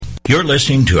You're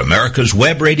listening to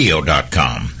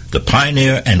America'sWebRadio.com, the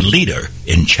pioneer and leader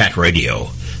in chat radio.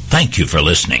 Thank you for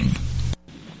listening.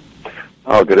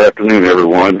 Oh, good afternoon,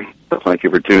 everyone. Thank you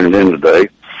for tuning in today.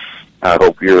 I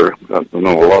hope I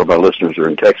know a lot of my listeners are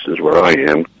in Texas where I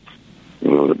am,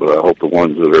 but I hope the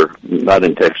ones that are not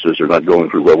in Texas are not going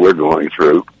through what we're going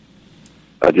through.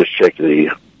 I just checked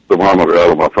the thermometer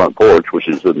out on my front porch, which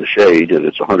is in the shade, and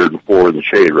it's 104 in the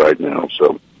shade right now,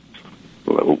 so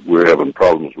we're having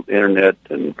problems with internet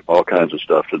and all kinds of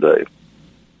stuff today.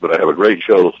 But I have a great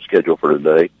show scheduled for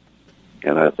today,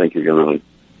 and I think you're going to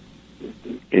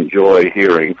enjoy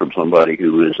hearing from somebody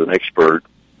who is an expert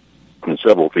in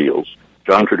several fields.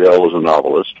 John Trudell is a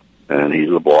novelist, and he's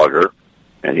a blogger,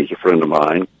 and he's a friend of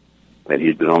mine, and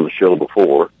he's been on the show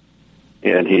before,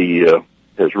 and he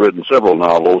has written several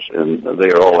novels, and they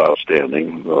are all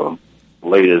outstanding. The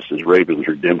latest is Raven's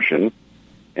Redemption,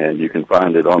 and you can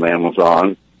find it on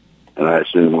Amazon, and I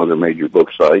assume other major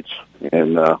book sites,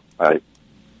 and I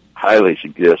highly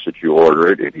suggest that you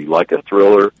order it if you like a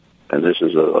thriller, and this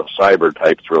is a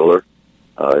cyber-type thriller.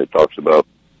 It talks about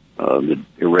the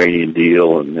Iranian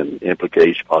deal and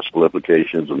possible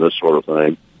implications and this sort of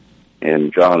thing.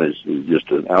 And John is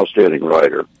just an outstanding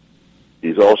writer.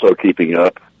 He's also keeping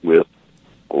up with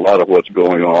a lot of what's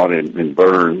going on in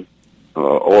Bern,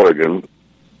 Oregon.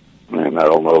 And I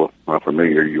don't know how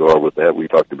familiar you are with that. We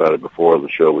talked about it before on the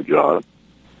show with John.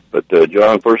 But,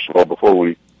 John, first of all, before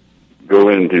we go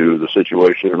into the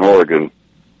situation in Oregon,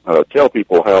 tell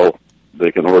people how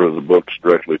they can order the books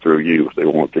directly through you if they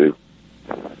want to.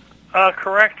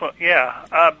 Correct.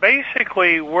 Yeah.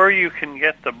 Basically, where you can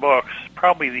get the books,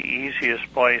 probably the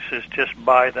easiest place is just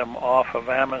buy them off of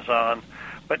Amazon.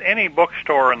 But any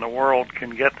bookstore in the world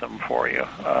can get them for you.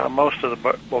 Most of the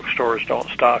bookstores don't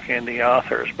stock indie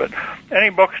authors, but any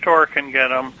bookstore can get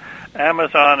them.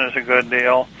 Amazon is a good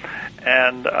deal.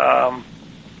 And,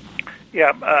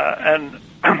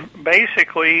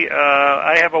 basically,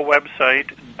 I have a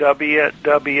website,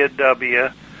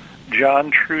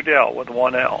 www.johntrudell, with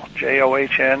one L,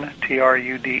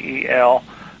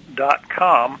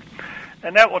 JOHNTRUDEL.com,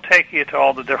 and that will take you to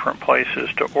all the different places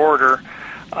to order.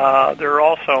 There are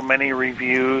also many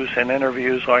reviews and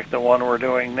interviews like the one we're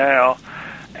doing now,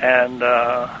 and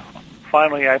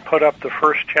finally I put up the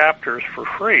first chapters for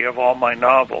free of all my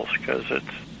novels, because it's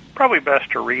probably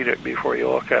best to read it before you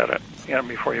look at it,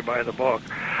 before you buy the book.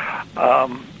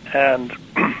 And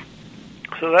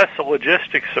so that's the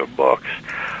logistics of books.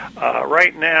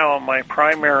 Right now, my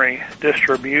primary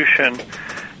distribution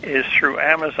is through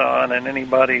Amazon, and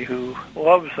anybody who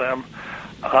loves them.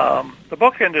 The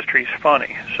book industry is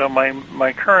funny. So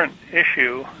my current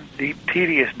issue,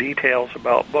 Tedious Details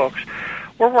About Books,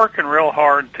 we're working real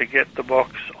hard to get the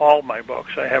books, all my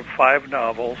books. I have 5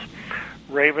 novels.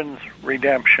 Raven's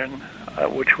Redemption,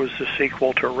 which was the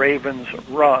sequel to Raven's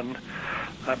Run.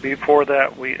 Before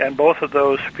that, and both of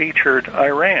those featured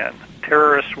Iran,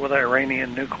 terrorists with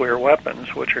Iranian nuclear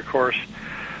weapons, which, of course,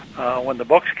 when the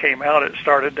books came out, it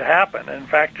started to happen. In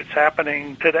fact, it's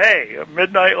happening today. At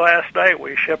midnight last night,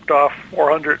 we shipped off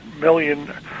 $400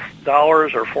 million or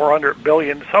 $400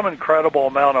 billion, some incredible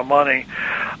amount of money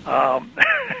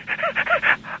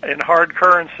in hard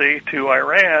currency to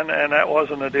Iran, and that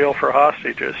wasn't a deal for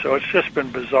hostages. So it's just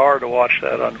been bizarre to watch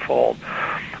that unfold.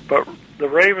 But the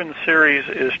Raven series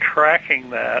is tracking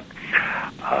that.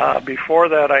 Before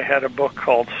that, I had a book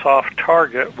called Soft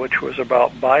Target, which was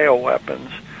about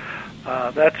bioweapons.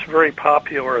 That's very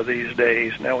popular these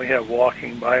days. Now we have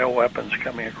walking bioweapons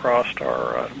coming across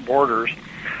our borders.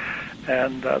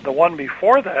 And the one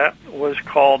before that was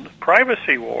called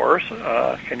Privacy Wars.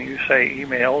 Can you say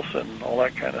emails and all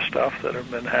that kind of stuff that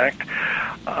have been hacked?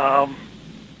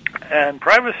 And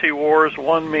Privacy Wars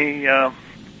won me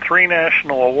 3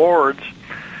 national awards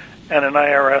and an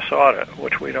IRS audit,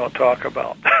 which we don't talk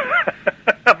about.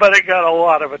 But it got a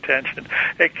lot of attention.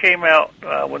 It came out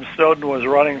when Snowden was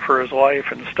running for his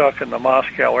life and stuck in the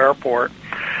Moscow airport.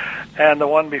 And the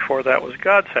one before that was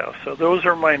God's House. So those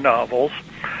are my novels.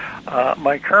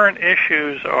 My current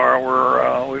issues are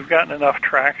we've gotten enough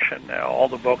traction now. All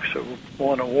the books have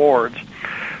won awards.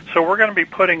 So we're going to be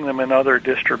putting them in other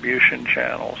distribution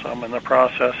channels. I'm in the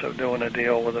process of doing a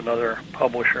deal with another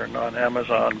publisher, not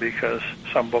Amazon, because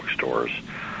some bookstores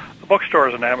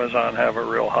and Amazon have a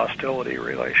real hostility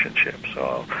relationship.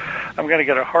 So I'm going to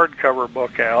get a hardcover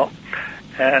book out,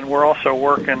 and we're also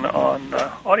working on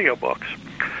audiobooks.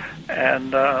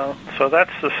 And so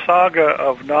that's the saga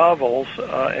of novels.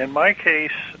 In my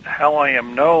case, how I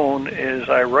am known is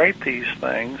I write these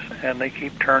things, and they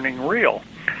keep turning real.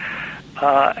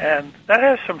 And that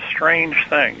has some strange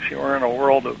things. We're in a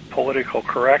world of political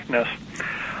correctness.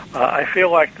 I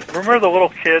feel like, remember the little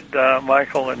kid,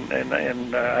 Michael, in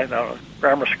I don't know,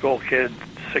 grammar school kid,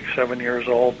 6, 7 years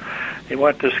old. He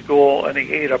went to school and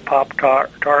he ate a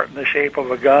Pop-Tart in the shape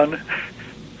of a gun,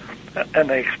 and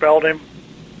they expelled him.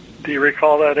 Do you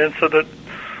recall that incident?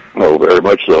 Oh, very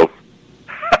much so.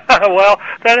 Well,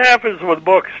 that happens with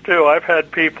books, too. I've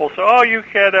had people say, oh, you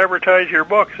can't advertise your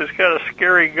books. It's got a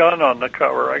scary gun on the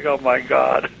cover. I go, my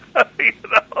God.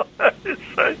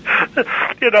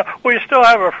 You know, we still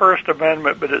have a First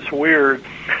Amendment, but it's weird.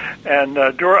 And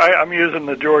I'm using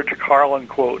the George Carlin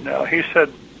quote now. He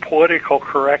said, political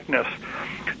correctness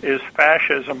is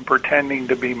fascism pretending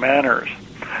to be manners.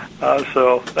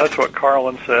 So that's what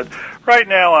Carlin said. Right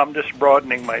now, I'm just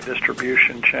broadening my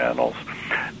distribution channels,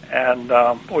 and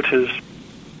which is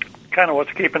kind of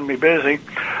what's keeping me busy.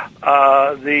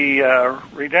 The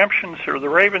Redemption or the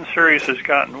Raven series has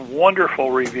gotten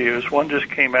wonderful reviews. One just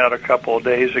came out a couple of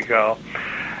days ago,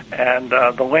 and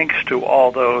the links to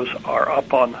all those are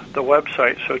up on the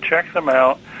website. So check them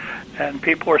out. And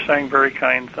people are saying very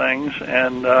kind things,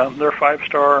 and they're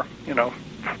 5-star. You know,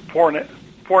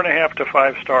 4.5 to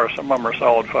 5 stars. Some of them are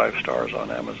solid 5 stars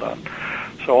on Amazon.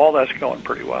 So all that's going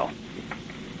pretty well.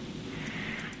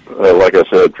 Like I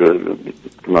said, to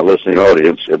my listening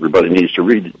audience, everybody needs to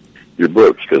read your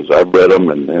books because I've read them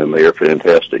and they are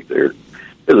fantastic. They're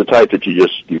the type that you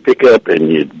pick up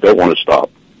and you don't want to stop.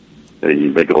 And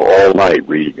you may go all night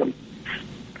reading them,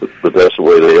 but that's the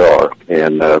way they are.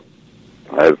 And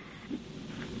I've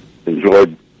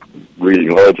enjoyed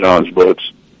reading all John's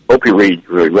books. Hope you read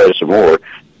some more.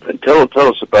 And tell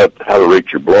us about how to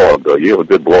reach your blog, though. You have a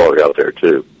good blog out there,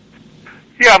 too.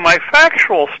 Yeah, my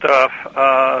factual stuff,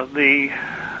 the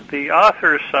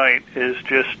author's site is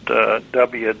just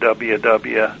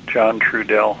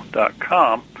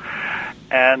www.johntrudell.com,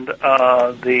 and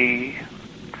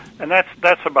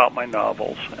that's about my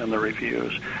novels and the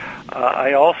reviews.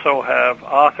 I also have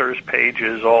authors'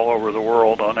 pages all over the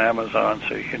world on Amazon,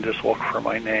 so you can just look for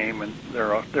my name, and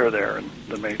they're there in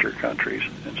the major countries,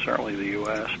 and certainly the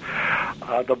U.S.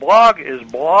 The blog is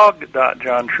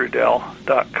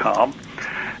blog.johntrudell.com,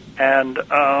 and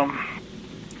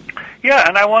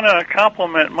and I want to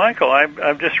compliment Michael.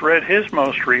 I've just read his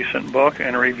most recent book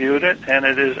and reviewed it, and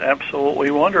it is absolutely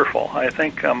wonderful. I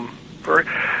think the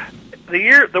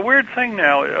weird thing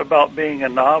now about being a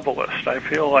novelist, I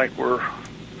feel like we're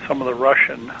some of the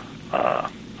Russian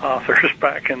authors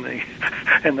back in the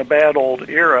bad old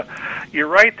era. You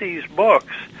write these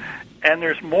books, and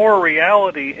there's more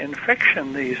reality in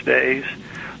fiction these days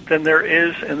than there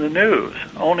is in the news.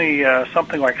 Only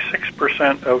something like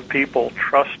 6% of people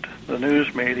trust the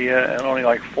news media, and only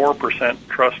like 4%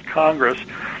 trust Congress.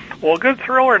 Well, a good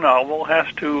thriller novel has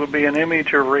to be an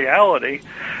image of reality,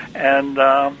 and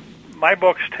my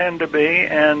books tend to be,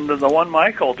 and the one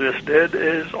Michael just did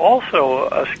is also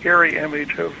a scary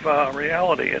image of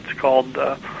reality. It's called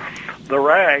The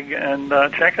Rag, and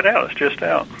check it out. It's just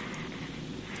out.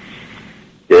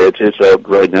 Yeah, it's out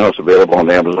right now. It's available on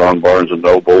Amazon, Barnes &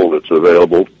 Noble. It's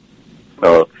available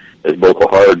as both a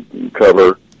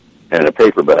hardcover and a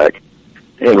paperback,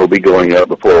 and it'll be going out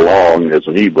before long as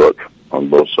an ebook on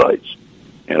both sites.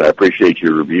 And I appreciate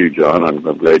your review, John. I'm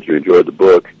glad you enjoyed the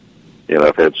book, and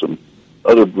I've had some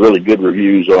other really good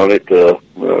reviews on it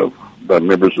by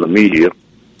members of the media.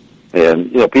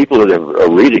 And, people that are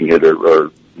reading it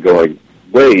are going,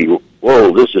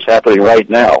 whoa, this is happening right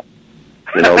now.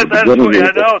 Isn't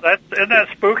that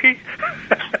spooky?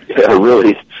 Yeah,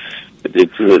 really.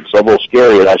 It's almost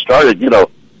scary. And I started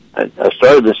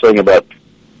this thing about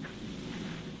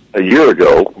a year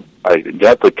ago. I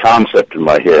got the concept in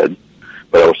my head,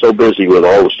 but I was so busy with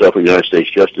all the stuff with the United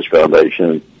States Justice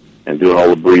Foundation and doing all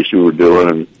the briefs we were doing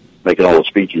and making all the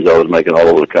speeches I was making all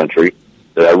over the country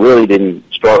that I really didn't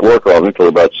start work on it until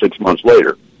about 6 months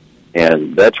later.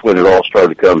 And that's when it all started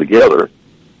to come together.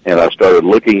 And I started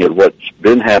looking at what's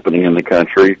been happening in the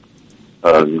country,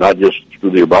 not just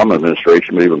through the Obama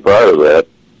administration, but even prior to that,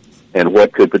 and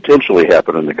what could potentially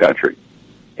happen in the country.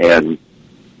 And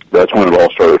that's when it all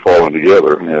started falling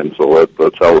together. And so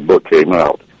that's how the book came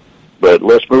out. But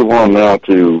let's move on now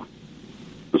to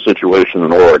the situation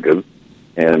in Oregon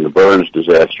and the Burns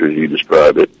disaster, as you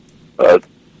described it.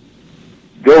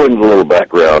 Go into a little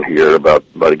background here about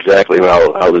exactly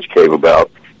how this came about.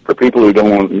 For people who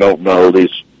don't know, this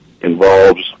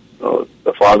involves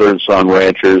the father and son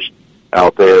ranchers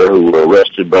out there who were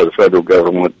arrested by the federal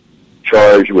government,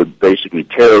 charged with basically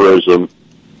terrorism.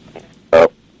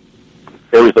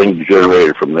 Everything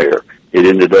degenerated from there. It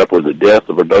ended up with the death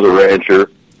of another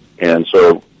rancher, and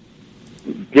so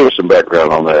give us some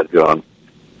background on that, John.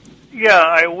 Yeah,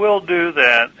 I will do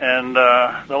that. And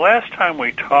the last time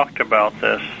we talked about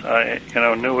this,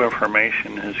 new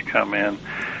information has come in.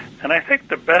 And I think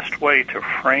the best way to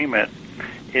frame it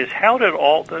is how did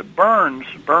all the Burns,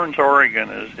 Oregon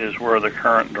is where the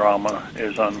current drama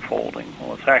is unfolding.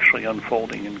 Well, it's actually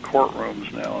unfolding in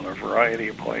courtrooms now in a variety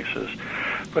of places.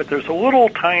 But there's a little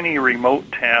tiny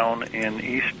remote town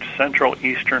in central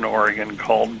eastern Oregon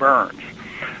called Burns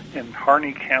in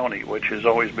Harney County, which has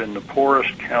always been the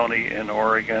poorest county in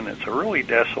Oregon. It's a really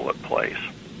desolate place.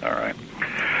 All right.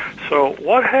 So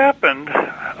what happened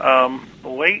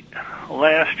late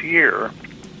last year?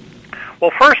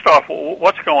 Well, first off,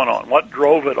 what's going on? What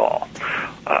drove it all?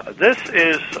 This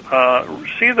is,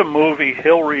 see the movie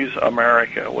Hillary's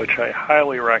America, which I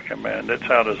highly recommend. It's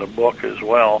out as a book as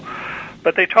well.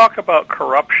 But they talk about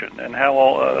corruption and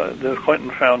how the Clinton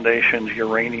Foundation's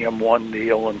Uranium One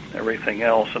deal and everything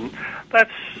else. And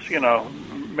that's,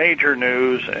 major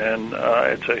news, and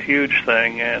it's a huge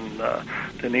thing. And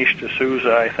Dinesh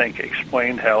D'Souza, I think,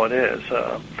 explained how it is.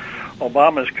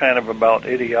 Obama's kind of about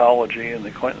ideology, and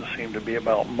the Clintons seem to be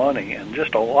about money, and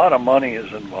just a lot of money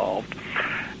is involved.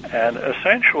 And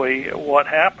essentially what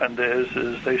happened is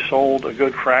they sold a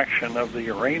good fraction of the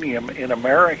uranium in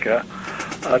America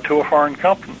to a foreign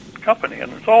company,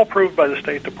 and it's all approved by the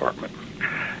State Department.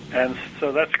 And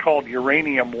so that's called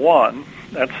Uranium One.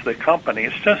 That's the company.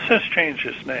 It's just changed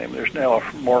its name. There's now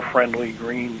a more friendly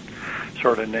green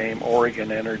sort of name,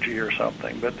 Oregon Energy or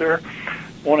something. But they're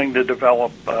wanting to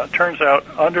develop, turns out,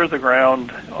 under the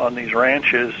ground on these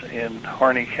ranches in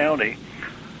Harney County,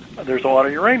 there's a lot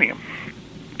of uranium.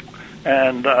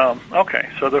 And,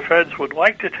 so the feds would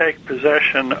like to take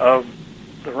possession of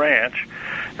the ranch.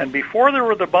 And before there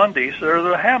were the Bundys, there were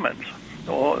the Hammonds,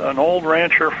 an old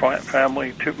rancher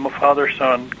family, father,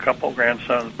 son, couple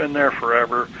grandsons, been there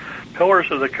forever, pillars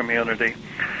of the community.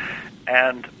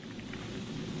 And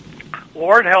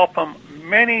Lord help them,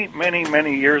 many, many,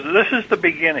 many years. This is the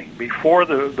beginning, before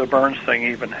the Burns thing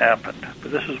even happened.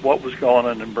 But this is what was going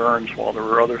on in Burns while there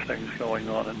were other things going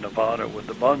on in Nevada with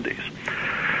the Bundys.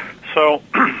 So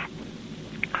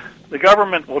the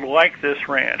government would like this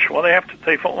ranch. Well, they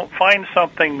find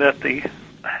something that the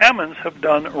Hammonds have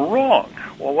done wrong.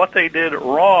 Well, what they did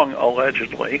wrong,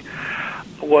 allegedly,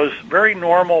 was very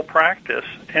normal practice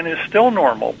and is still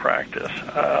normal practice.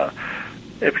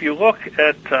 If you look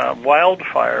at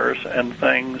wildfires and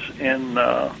things in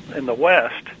the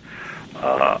West,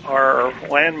 our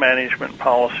land management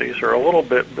policies are a little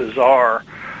bit bizarre.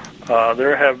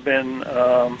 There have been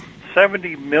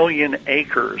 70 million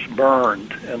acres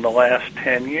burned in the last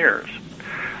 10 years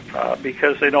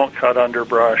because they don't cut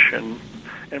underbrush. And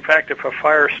in fact, if a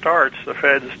fire starts, the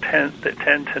feds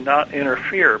tend to not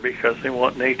interfere because they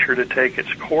want nature to take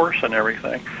its course and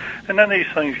everything. And then these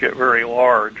things get very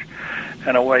large,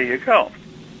 and away you go.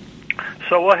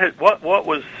 So what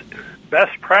was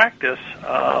best practice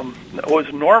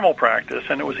was normal practice,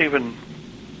 and it was even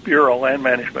Bureau of Land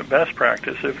Management best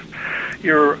practice. If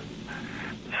you're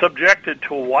subjected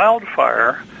to a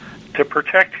wildfire, to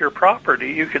protect your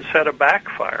property, you could set a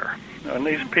backfire. And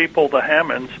these people, the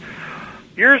Hammonds,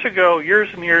 years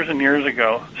and years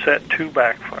ago, set 2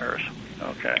 backfires.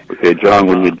 Okay. Okay, John,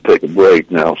 we need to take a break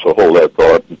now, so hold that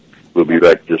thought. We'll be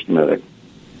back in just a minute.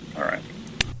 All right.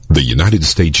 The United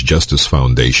States Justice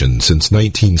Foundation since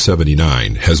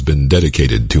 1979 has been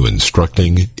dedicated to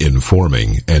instructing,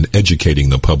 informing, and educating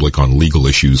the public on legal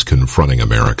issues confronting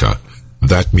America.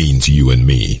 That means you and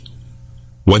me.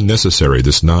 When necessary,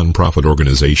 this nonprofit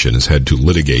organization has had to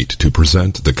litigate to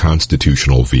present the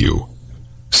constitutional view.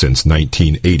 Since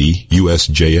 1980,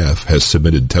 USJF has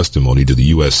submitted testimony to the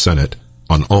U.S. Senate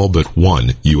on all but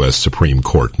one U.S. Supreme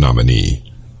Court nominee.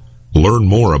 Learn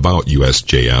more about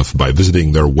USJF by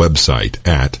visiting their website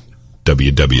at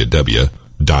www.usjf.net.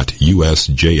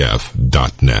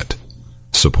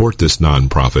 Support this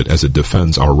nonprofit as it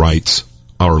defends our rights,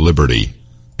 our liberty,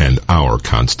 and our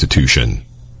Constitution.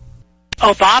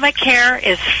 Obamacare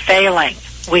is failing.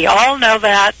 We all know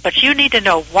that, but you need to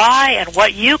know why and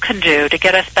what you can do to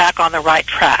get us back on the right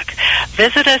track.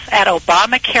 Visit us at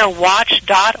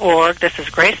ObamacareWatch.org. This is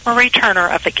Grace Marie Turner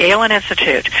of the Galen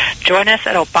Institute. Join us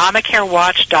at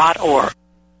ObamacareWatch.org.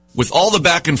 With all the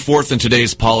back and forth in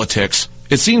today's politics,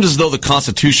 it seems as though the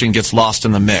Constitution gets lost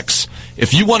in the mix.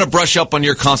 If you want to brush up on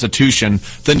your Constitution,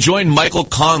 then join Michael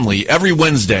Conley every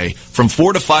Wednesday from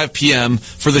 4 to 5 p.m.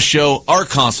 for the show Our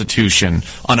Constitution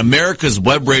on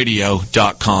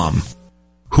americaswebradio.com.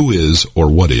 Who is or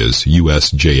what is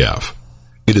USJF?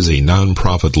 It is a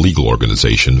nonprofit legal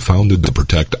organization founded to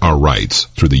protect our rights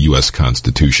through the U.S.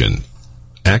 Constitution.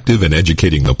 Active in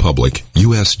educating the public,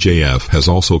 USJF has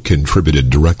also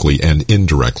contributed directly and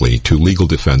indirectly to legal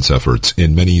defense efforts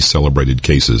in many celebrated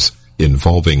cases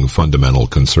involving fundamental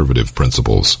conservative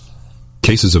principles.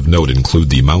 Cases of note include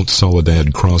the Mount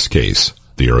Soledad Cross case,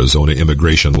 the Arizona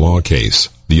immigration law case,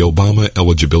 the Obama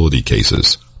eligibility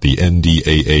cases, the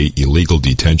NDAA illegal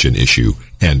detention issue,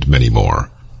 and many more.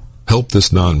 Help this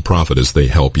nonprofit as they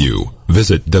help you.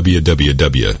 Visit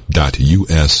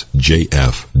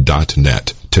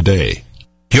www.usjf.net today.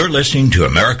 You're listening to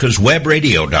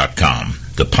AmericasWebRadio.com,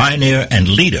 the pioneer and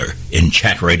leader in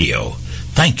chat radio.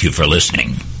 Thank you for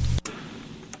listening.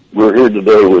 We're here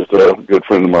today with a good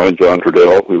friend of mine, John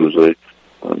Trudell, who is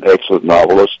an excellent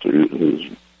novelist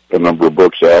who's a number of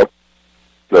books out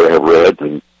that I have read,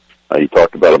 and he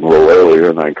talked about them a little earlier,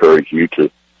 and I encourage you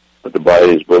to buy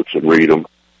his books and read them.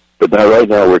 But now, right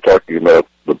now, we're talking about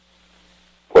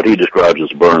what he describes as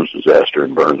the Burns disaster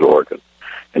in Burns, Oregon.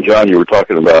 And John, you were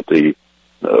talking about the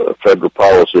federal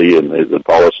policy and the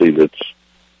policy that's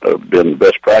been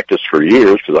best practice for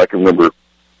years, because I can remember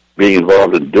being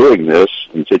involved in doing this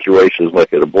in situations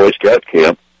like at a Boy Scout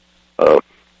camp,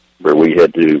 where we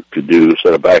had to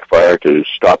set a backfire to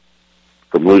stop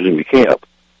from losing the camp.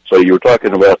 So you were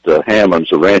talking about the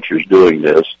Hammonds, the ranchers, doing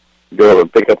this. Go ahead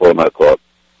and pick up on that thought.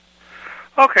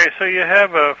 Okay, so you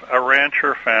have a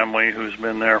rancher family who's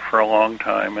been there for a long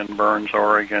time in Burns,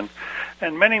 Oregon.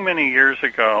 And many, many years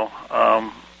ago,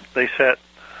 they set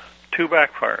two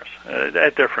backfires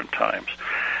at different times.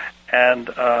 And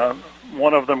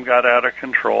one of them got out of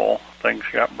control. Things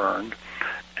got burned.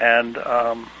 And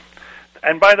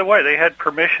by the way, they had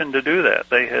permission to do that.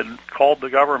 They had called the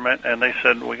government and they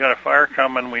said, we got a fire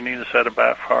coming, we need to set a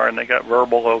backfire, and they got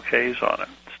verbal okays on it.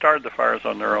 Started the fires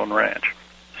on their own ranch.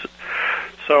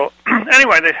 So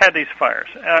anyway, they had these fires.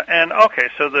 And okay,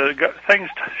 so things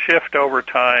shift over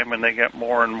time and they get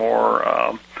more and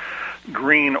more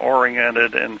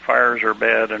green-oriented, and fires are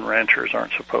bad and ranchers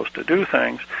aren't supposed to do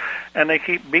things. And they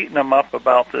keep beating them up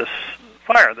about this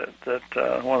fire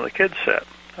that one of the kids set.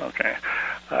 Okay.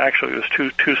 Actually, it was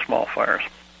two small fires.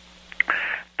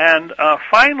 And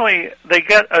finally, they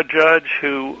get a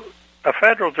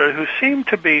federal judge who seemed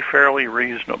to be fairly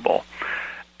reasonable.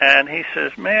 And he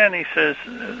says,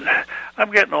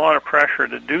 I'm getting a lot of pressure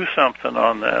to do something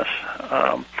on this.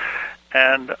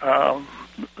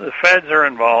 The feds are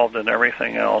involved and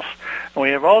everything else. And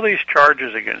we have all these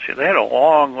charges against you. They had a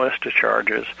long list of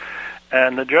charges.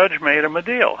 And the judge made him a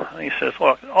deal. And he says,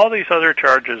 look, all these other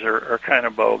charges are kind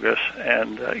of bogus,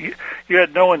 and you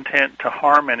had no intent to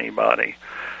harm anybody.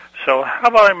 So how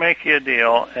about I make you a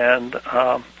deal, and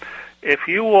if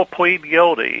you will plead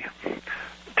guilty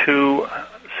to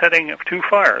setting two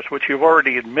fires, which you've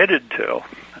already admitted to,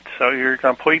 so you're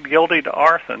going to plead guilty to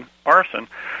arson,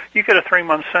 you get a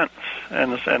 3-month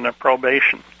sentence and a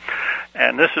probation.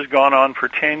 And this has gone on for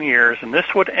 10 years, and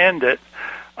this would end it.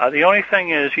 The only thing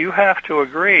is you have to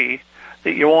agree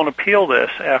that you won't appeal this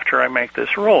after I make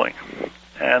this ruling.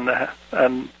 And the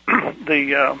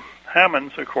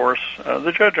Hammonds, of course,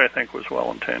 the judge, I think, was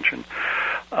well-intentioned,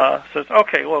 says,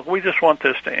 okay, look, we just want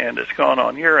this to end. It's gone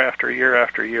on year after year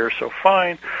after year, so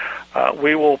fine,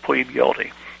 we will plead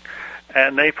guilty.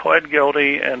 And they pled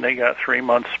guilty, and they got 3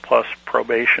 months plus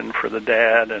probation for the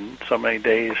dad and so many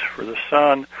days for the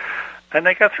son. And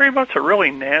they got 3 months of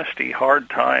really nasty, hard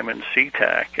time in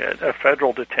SeaTac at a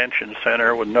federal detention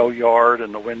center with no yard,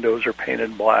 and the windows are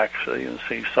painted black so you can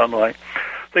see sunlight.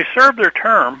 They served their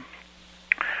term,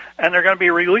 and they're going to be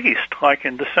released, like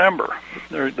in December.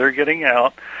 They're getting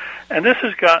out. And this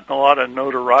has gotten a lot of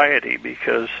notoriety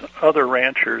because other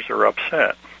ranchers are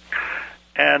upset.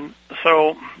 And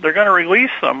so they're going to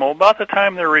release them. Well, about the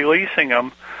time they're releasing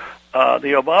them,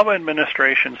 the Obama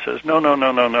administration says, no,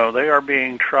 they are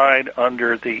being tried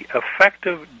under the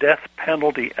Effective Death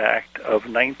Penalty Act of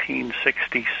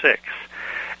 1966,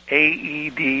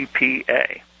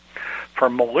 AEDPA, for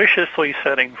maliciously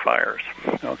setting fires,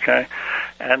 okay?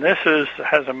 And this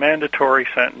has a mandatory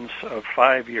sentence of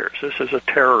 5 years. This is a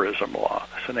terrorism law.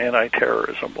 It's an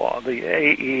anti-terrorism law. The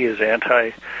AE is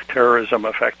Anti-Terrorism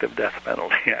Effective Death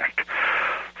Penalty Act.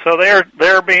 So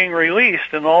they're being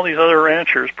released, and all these other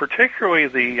ranchers, particularly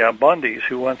the Bundys,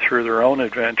 who went through their own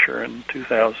adventure in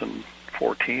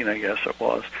 2014, I guess it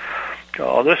was,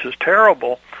 oh, this is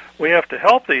terrible. We have to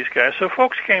help these guys. So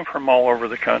folks came from all over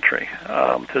the country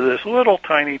to this little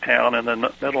tiny town in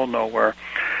the middle of nowhere,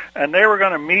 and they were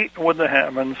going to meet with the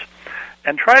Hammonds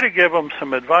and try to give them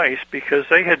some advice because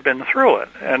they had been through it.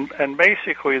 And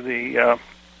basically the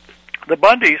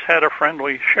Bundys had a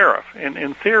friendly sheriff.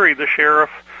 In theory, the sheriff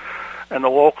and the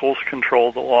locals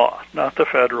controlled the law, not the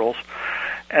federals.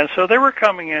 And so they were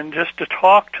coming in just to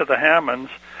talk to the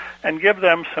Hammonds and give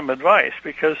them some advice,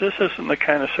 because this isn't the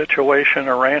kind of situation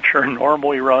a rancher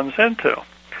normally runs into.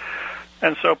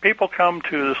 And so people come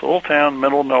to this little town,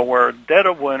 middle of nowhere, dead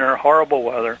of winter, horrible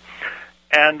weather,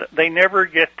 and they never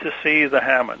get to see the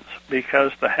Hammonds,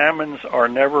 because the Hammonds are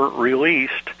never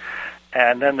released,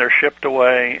 and then they're shipped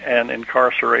away and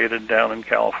incarcerated down in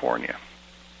California.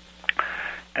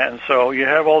 And so you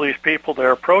have all these people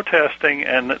there protesting,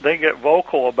 and they get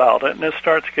vocal about it, and it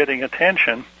starts getting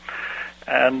attention.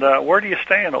 And where do you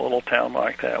stay in a little town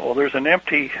like that? Well, there's an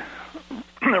empty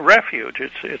refuge.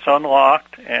 It's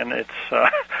unlocked, and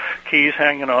it's keys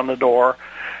hanging on the door,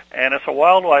 and it's a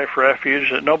wildlife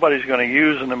refuge that nobody's going to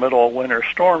use in the middle of winter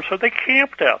storm. So they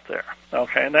camped out there.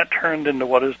 Okay, and that turned into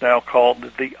what is now called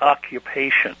the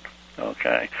occupation.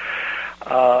 Okay.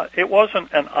 It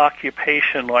wasn't an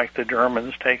occupation like the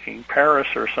Germans taking Paris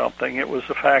or something. It was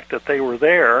the fact that they were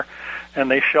there and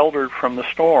they sheltered from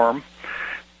the storm.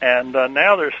 And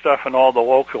now there's stuff in all the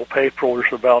local papers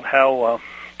about how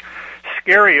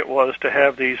scary it was to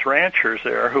have these ranchers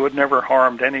there who had never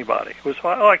harmed anybody. It was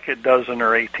like a dozen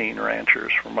or 18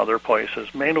 ranchers from other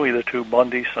places, mainly the two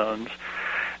Bundy sons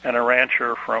and a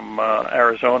rancher from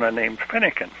Arizona named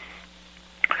Finnegan.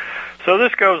 So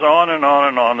this goes on and on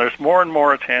and on. There's more and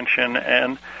more attention,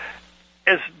 and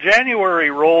as January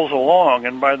rolls along,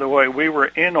 and by the way, we were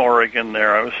in Oregon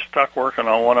there. I was stuck working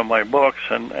on one of my books,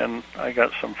 and I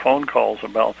got some phone calls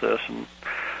about this, and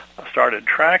I started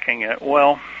tracking it.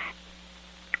 Well,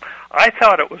 I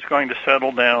thought it was going to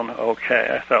settle down okay.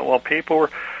 I thought, well,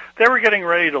 they were getting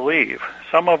ready to leave.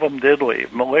 Some of them did leave.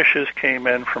 Militias came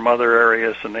in from other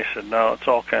areas, and they said, no, it's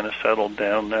all kind of settled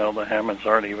down now. The Hammonds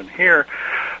aren't even here.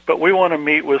 But we want to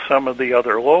meet with some of the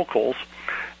other locals.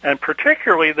 And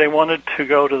particularly, they wanted to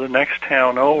go to the next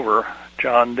town over,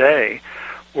 John Day,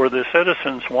 where the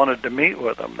citizens wanted to meet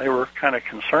with them. They were kind of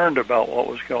concerned about what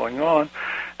was going on.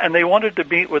 And they wanted to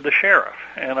meet with the sheriff.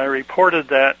 And I reported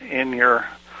that in your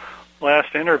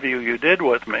last interview you did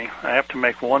with me. I have to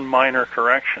make one minor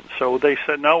correction. So they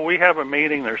said, no, we have a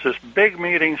meeting. There's this big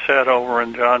meeting set over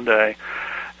in John Day,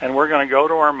 and we're going to go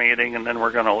to our meeting, and then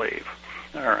we're going to leave.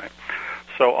 All right.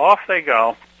 So off they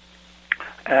go,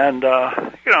 and,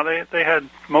 they had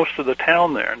most of the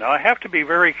town there. Now, I have to be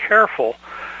very careful,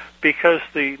 because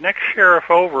the next sheriff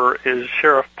over is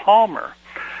Sheriff Palmer,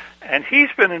 and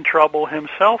he's been in trouble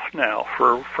himself now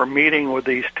for meeting with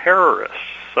these terrorists.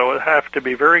 So I have to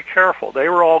be very careful. They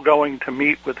were all going to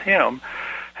meet with him.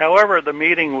 However, the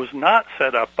meeting was not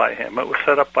set up by him. It was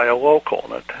set up by a local.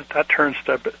 And that turns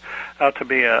out to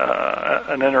be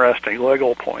an interesting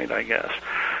legal point, I guess.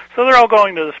 So they're all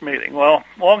going to this meeting. Well,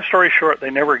 long story short, they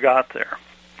never got there.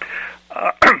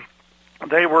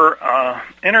 They were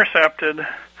intercepted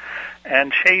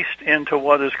and chased into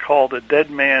what is called a dead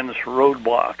man's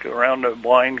roadblock, around a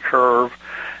blind curve,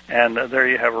 and there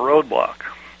you have a roadblock.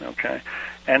 Okay.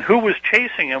 And who was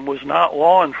chasing him was not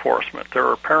law enforcement. There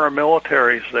were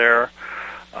paramilitaries there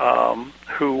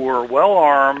who were well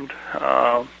armed,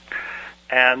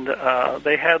 and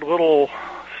they had little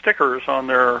stickers on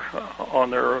their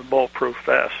bulletproof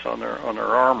vests, on their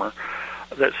armor,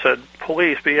 that said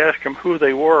police. But you ask them who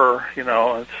they were,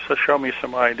 so show me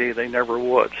some ID. They never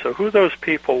would. So who those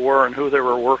people were and who they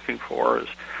were working for is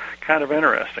kind of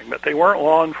interesting, but they weren't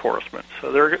law enforcement.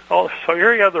 So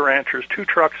here you have the ranchers, 2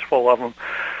 trucks full of them,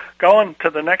 going to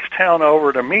the next town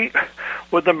over to meet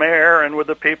with the mayor and with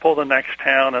the people of the next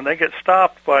town, and they get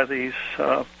stopped by these,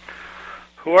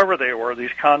 whoever they were, these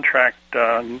contract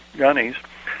gunnies.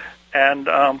 And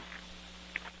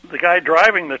the guy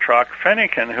driving the truck,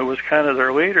 Finnegan, who was kind of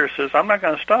their leader, says, I'm not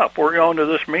going to stop. We're going to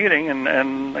this meeting,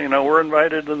 and we're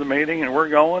invited to the meeting, and we're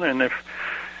going, and if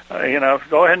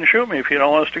go ahead and shoot me if you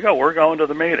don't want us to go. We're going to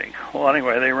the meeting. Well,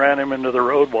 anyway, they ran him into the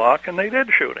roadblock, and they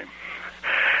did shoot him.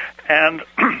 And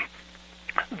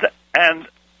and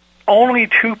only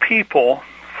 2 people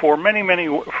for many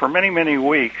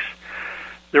weeks.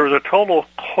 There was a total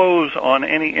close on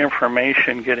any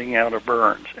information getting out of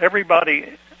Burns.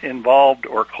 Everybody involved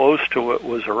or close to it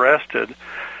was arrested,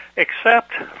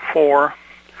 except for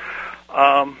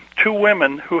 2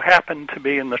 women who happened to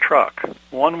be in the truck.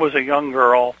 One was a young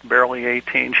girl, barely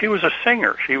 18. She was a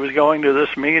singer. She was going to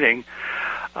this meeting.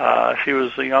 She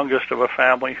was the youngest of a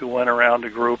family who went around to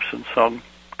groups and sung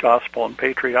gospel and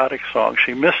patriotic songs.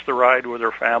 She missed the ride with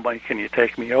her family. Can you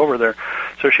take me over there?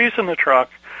 So she's in the truck.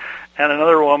 And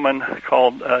another woman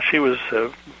called, she was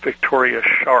Victoria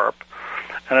Sharp,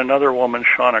 and another woman,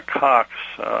 Shauna Cox,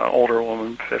 older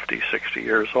woman, 50, 60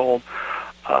 years old.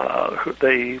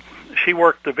 she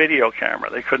worked the video camera.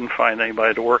 They couldn't find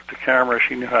anybody to work the camera.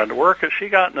 She knew how to work it. She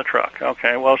got in the truck.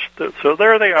 Okay, well, so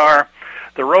there they are.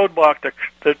 The roadblock,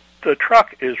 the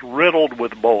truck is riddled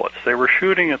with bullets. They were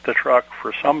shooting at the truck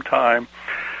for some time.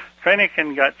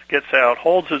 Finnegan gets out,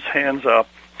 holds his hands up,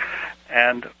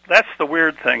 and that's the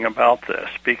weird thing about this,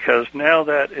 because now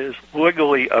that is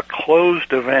legally a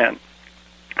closed event.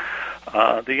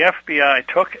 The FBI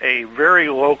took a very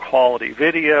low-quality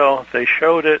video. They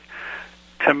showed it.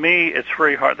 To me, it's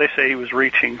very hard. They say he was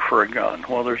reaching for a gun.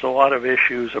 Well, there's a lot of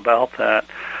issues about that.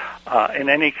 In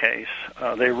any case,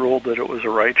 they ruled that it was a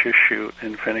righteous shoot,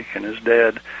 and Finnegan is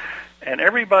dead. And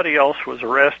everybody else was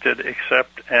arrested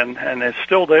except, and is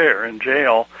still there in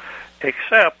jail,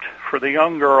 except for the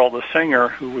young girl, the singer,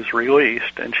 who was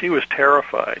released, and she was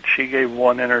terrified. She gave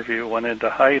one interview, went into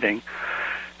hiding.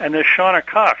 And there's Shauna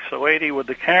Cox, the lady with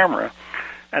the camera.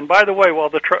 And by the way, while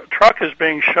the truck is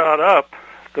being shot up,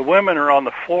 the women are on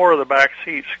the floor of the back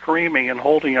seat screaming and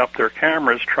holding up their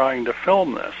cameras trying to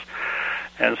film this.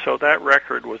 And so that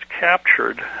record was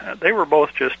captured. They were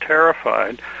both just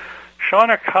terrified.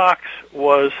 Shauna Cox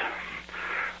was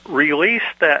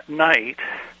released that night,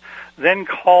 then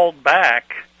called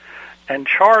back and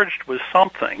charged with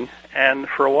something, and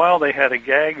for a while they had a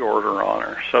gag order on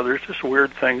her. So there's just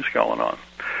weird things going on.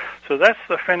 So that's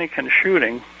the Finnegan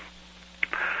shooting.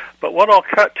 But what I'll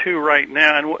cut to right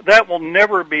now, and that will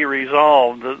never be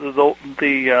resolved, the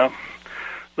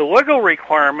legal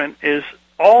requirement is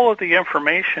all of the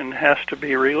information has to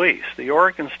be released. The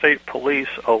Oregon State Police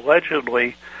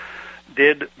allegedly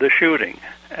did the shooting,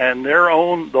 and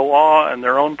the law and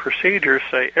their own procedures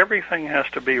say everything has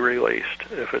to be released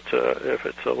if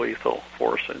it's a lethal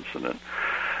force incident.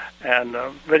 And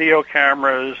video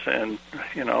cameras and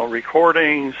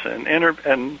recordings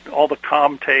and all the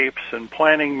comm tapes and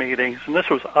planning meetings, and this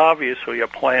was obviously a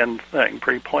planned thing,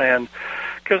 pre-planned,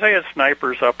 because they had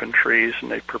snipers up in trees and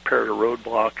they prepared a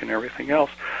roadblock and everything else.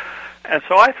 And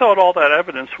so I thought all that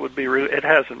evidence would be it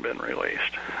hasn't been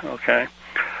released. Okay,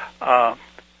 the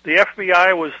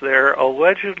FBI was there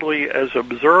allegedly as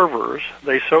observers.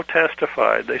 They so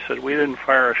testified. They said we didn't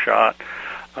fire a shot.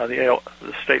 The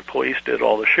state police did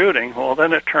all the shooting. Well,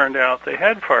 then it turned out they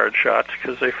had fired shots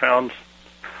because they found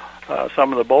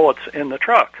some of the bullets in the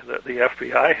truck that the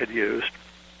FBI had used.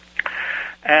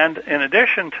 And in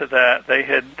addition to that, they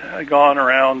had gone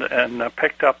around and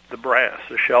picked up the brass,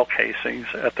 the shell casings,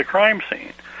 at the crime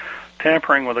scene.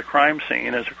 Tampering with a crime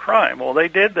scene is a crime. Well, they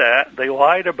did that. They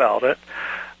lied about it.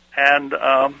 And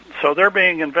so they're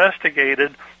being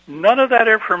investigated. None of that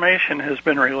information has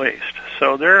been released.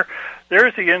 So there's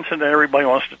the incident everybody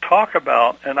wants to talk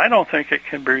about, and I don't think it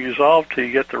can be resolved till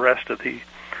you get the rest of the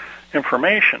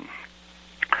information.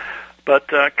 But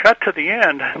cut to the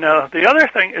end. Now, the other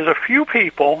thing is a few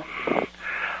people,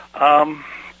 and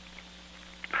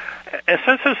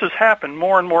since this has happened,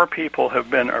 more and more people have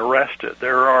been arrested.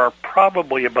 There are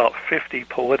probably about 50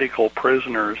 political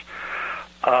prisoners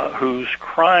whose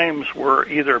crimes were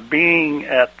either being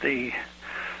at the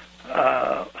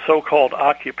so-called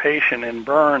occupation in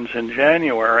Burns in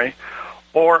January,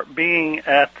 or being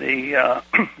at the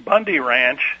Bundy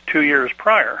Ranch 2 years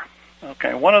prior.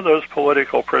 Okay, one of those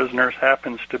political prisoners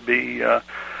happens to be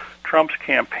Trump's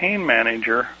campaign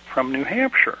manager from New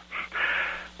Hampshire,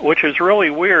 which is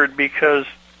really weird because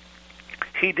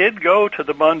he did go to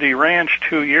the Bundy Ranch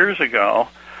 2 years ago,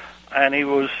 and he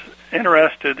was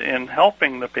interested in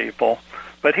helping the people.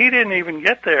 But he didn't even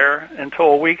get there until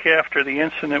a week after the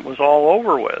incident was all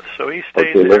over with. So he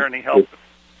stayed there and he helped.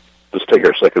 Let's take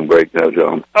our second break now,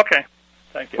 John. Okay.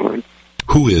 Thank you. Right.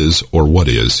 Who is or what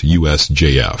is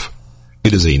USJF?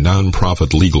 It is a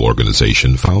non-profit legal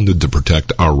organization founded to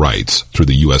protect our rights through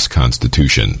the U.S.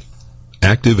 Constitution.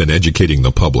 Active in educating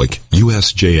the public,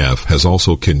 USJF has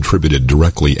also contributed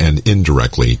directly and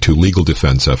indirectly to legal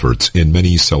defense efforts in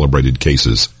many celebrated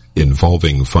cases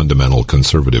involving fundamental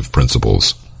conservative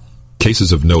principles.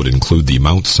 Cases of note include the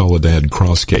Mount Soledad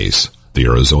Cross case, the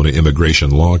Arizona immigration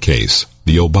law case,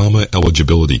 the Obama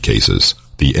eligibility cases,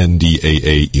 the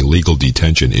NDAA illegal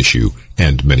detention issue,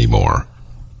 and many more.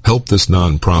 Help this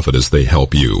nonprofit as they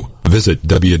help you. Visit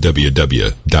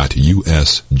www.usjf.net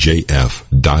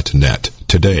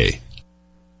today.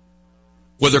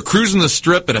 Whether cruising the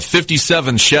strip in a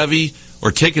 57 Chevy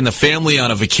or taking the family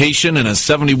on a vacation in a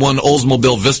 71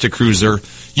 Oldsmobile Vista Cruiser,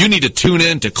 you need to tune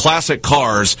in to Classic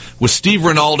Cars with Steve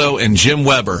Ronaldo and Jim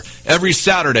Weber every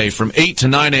Saturday from 8 to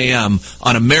 9 a.m.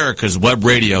 on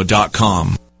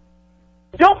americaswebradio.com.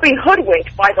 Don't be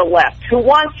hoodwinked by the left, who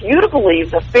wants you to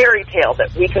believe the fairy tale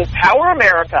that we can power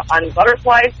America on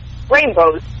butterflies,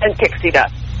 rainbows, and pixie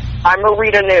dust. I'm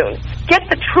Marita Noon. Get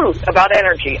the truth about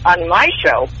energy on my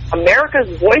show,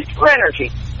 America's Voice for Energy,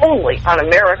 only on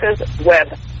America's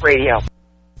Web Radio.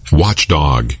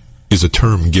 Watchdog is a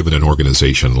term given an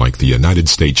organization like the United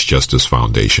States Justice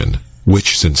Foundation,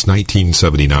 which since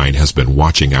 1979 has been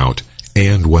watching out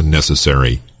and, when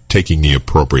necessary, taking the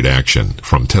appropriate action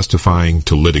from testifying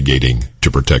to litigating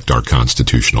to protect our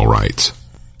constitutional rights.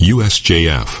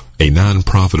 USJF, a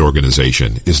non-profit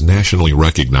organization, is nationally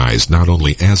recognized not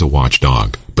only as a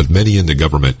watchdog, but many in the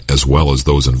government, as well as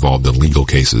those involved in legal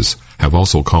cases, have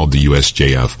also called the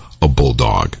USJF a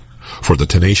bulldog for the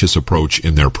tenacious approach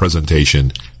in their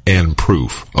presentation and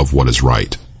proof of what is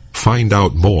right. Find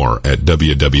out more at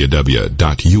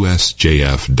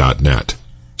www.usjf.net.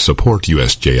 Support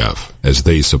USJF as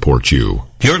they support you.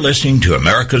 You're listening to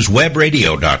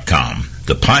AmericasWebRadio.com,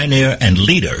 the pioneer and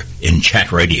leader in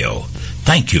chat radio.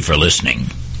 Thank you for listening.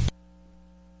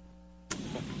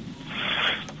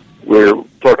 We're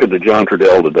talking to John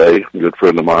Trudell today, a good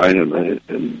friend of mine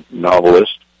and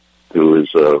novelist who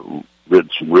has written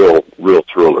some real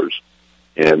thrillers.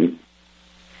 And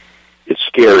it's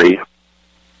scary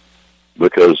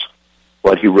because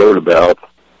what he wrote about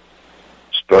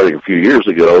starting a few years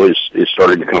ago is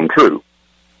starting to come true.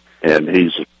 And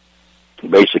he's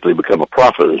basically become a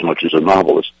prophet as much as a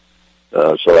novelist.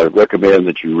 So I recommend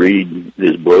that you read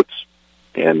his books,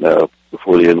 and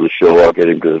before the end of the show, I'll get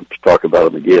him to talk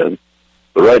about them again.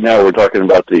 But right now, we're talking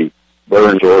about the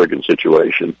Burns, Oregon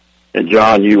situation. And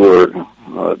John, you were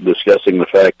discussing the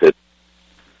fact that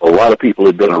a lot of people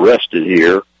had been arrested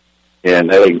here, and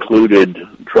that included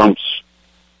Trump's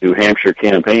New Hampshire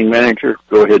campaign manager.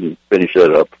 Go ahead and finish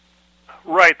that up.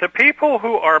 Right. The people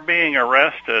who are being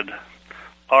arrested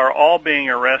are all being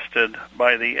arrested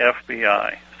by the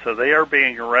FBI. So they are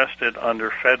being arrested under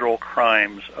federal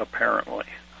crimes, apparently.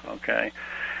 Okay.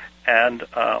 And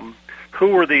who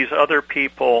were these other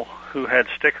people who had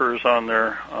stickers on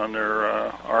their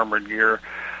armored gear?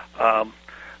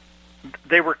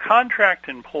 They were contract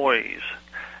employees,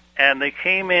 and they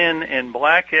came in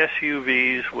black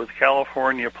SUVs with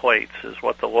California plates, is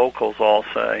what the locals all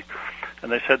say.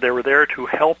 And they said they were there to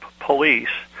help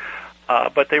police,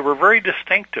 but they were very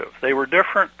distinctive. They were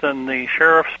different than the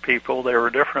sheriff's people. They were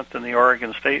different than the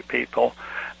Oregon State people,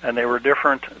 and they were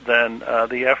different than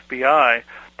the FBI.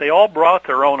 They all brought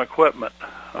their own equipment.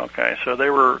 Okay, so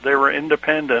they were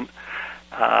independent,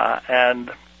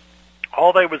 and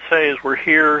all they would say is, we're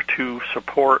here to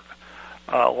support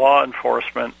law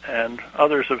enforcement, and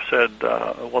others have said,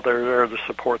 well, they're there to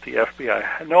support the FBI. I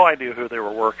had no idea who they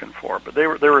were working for, but they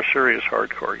were serious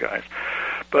hardcore guys.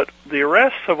 But the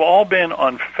arrests have all been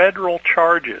on federal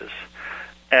charges,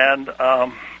 and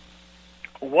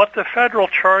what the federal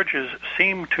charges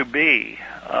seem to be,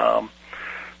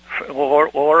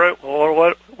 Laura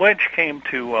Lynch came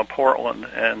to Portland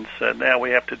and said, now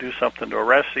we have to do something to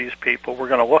arrest these people. We're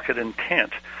going to look at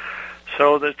intent.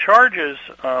 So the charges,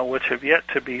 which have yet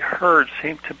to be heard,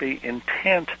 seem to be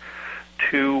intent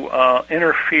to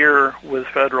interfere with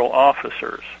federal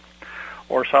officers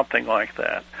or something like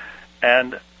that.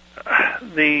 And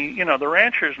the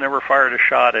ranchers never fired a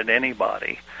shot at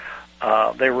anybody.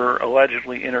 They were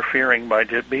allegedly interfering by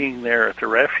just being there at the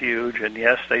refuge, and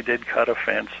yes, they did cut a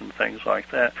fence and things like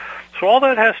that. So all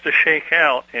that has to shake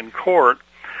out in court,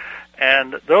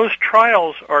 and those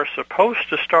trials are supposed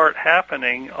to start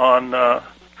happening on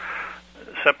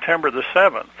September the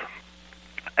 7th.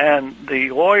 And the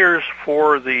lawyers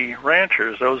for the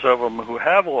ranchers, those of them who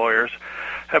have lawyers,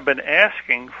 have been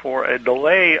asking for a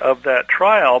delay of that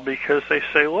trial because they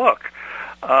say, look,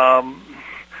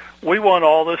 we want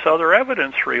all this other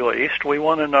evidence released. We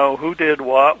want to know who did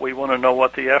what. We want to know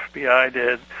what the FBI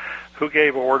did, who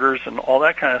gave orders, and all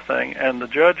that kind of thing. And the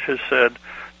judge has said,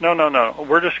 no.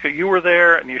 You were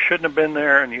there, and you shouldn't have been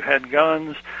there, and you had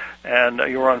guns, and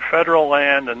you were on federal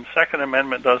land, and Second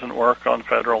Amendment doesn't work on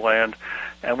federal land,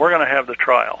 and we're going to have the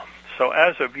trial. So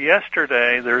as of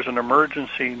yesterday, there's an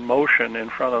emergency motion in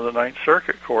front of the Ninth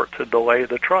Circuit Court to delay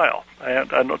the trial. I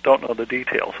don't know the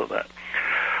details of that.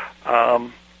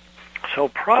 So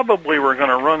probably we're going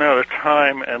to run out of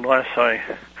time unless I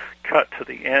cut to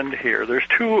the end here. There's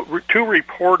two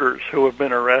reporters who have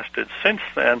been arrested since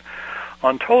then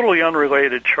on totally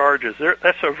unrelated charges.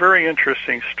 That's a very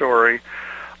interesting story.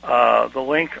 The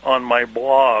link on my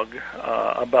blog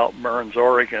about Burns,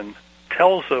 Oregon,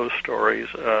 tells those stories.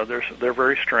 They're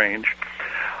very strange.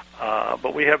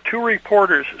 But we have two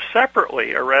reporters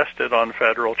separately arrested on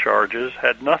federal charges,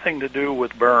 had nothing to do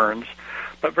with Burns,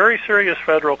 but very serious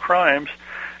federal crimes,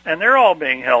 and they're all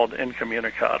being held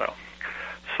incommunicado.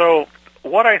 So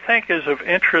what I think is of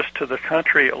interest to the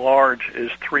country at large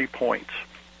is 3 points.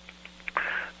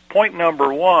 point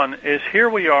number one is here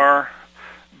we are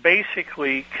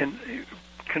basically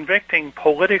convicting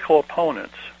political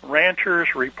opponents,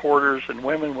 ranchers, reporters, and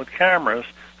women with cameras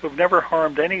who've never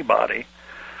harmed anybody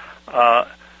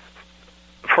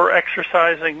for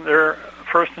exercising their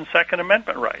First and Second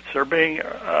Amendment rights. They're being,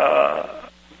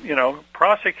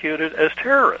 prosecuted as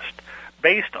terrorists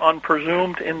based on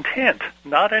presumed intent,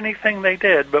 not anything they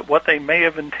did, but what they may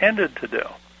have intended to do.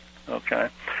 Okay?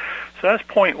 So that's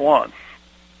point one.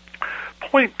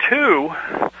 Point two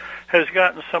has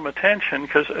gotten some attention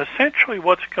because essentially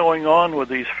what's going on with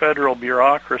these federal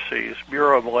bureaucracies,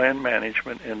 Bureau of Land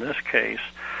Management in this case,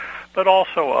 but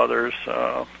also others,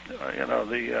 the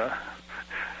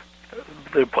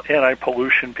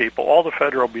anti-pollution people, all the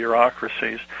federal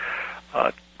bureaucracies.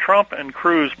 Trump and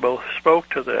Cruz both spoke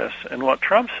to this, and what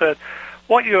Trump said,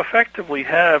 what you effectively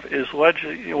have is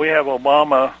we have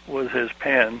Obama with his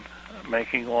pen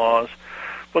making laws,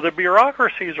 but the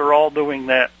bureaucracies are all doing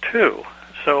that too.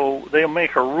 So they'll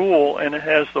make a rule, and it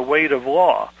has the weight of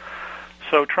law.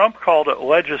 So Trump called it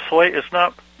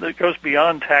it goes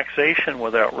beyond taxation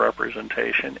without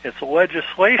representation. It's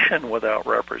legislation without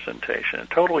representation. It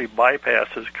totally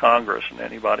bypasses Congress and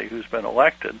anybody who's been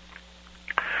elected.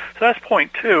 So that's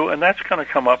point two, and that's going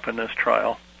to come up in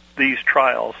these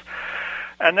trials.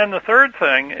 And then the third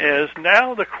thing is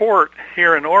now the court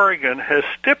here in Oregon has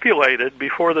stipulated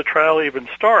before the trial even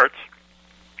starts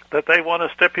that they want a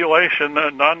stipulation,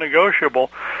 non-negotiable,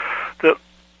 that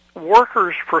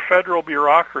workers for federal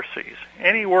bureaucracies,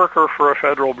 any worker for a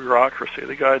federal bureaucracy,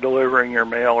 the guy delivering your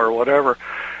mail or whatever,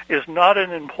 is not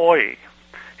an employee.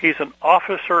 He's an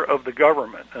officer of the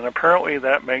government, and apparently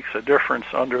that makes a difference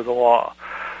under the law.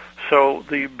 So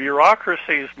the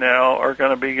bureaucracies now are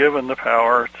going to be given the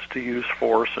power to use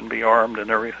force and be armed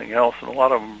and everything else, and a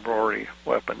lot of them are already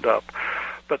weaponed up.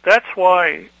 But that's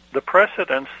why the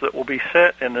precedents that will be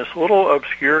set in this little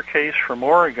obscure case from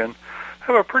Oregon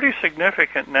have a pretty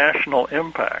significant national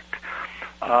impact.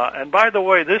 And by the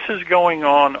way, this is going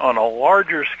on a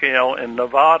larger scale in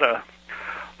Nevada,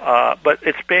 but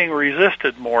it's being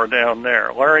resisted more down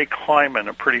there. Larry Kleiman,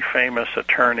 a pretty famous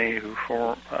attorney who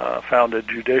founded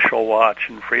Judicial Watch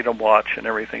and Freedom Watch and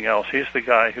everything else, he's the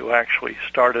guy who actually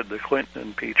started the Clinton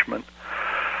impeachment,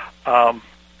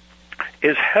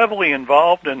 is heavily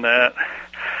involved in that.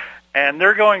 And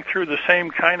they're going through the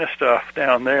same kind of stuff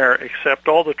down there, except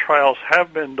all the trials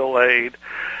have been delayed.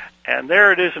 And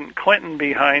there it isn't Clinton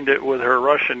behind it with her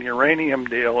Russian uranium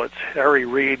deal. It's Harry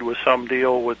Reid with some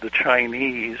deal with the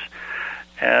Chinese.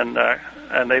 And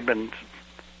they've been,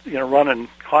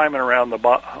 climbing around the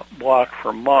block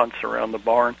for months around the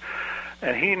barn.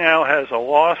 And he now has a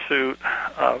lawsuit,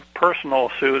 a personal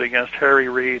suit against Harry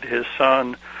Reid, his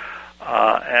son,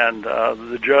 and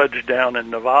the judge down in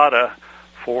Nevada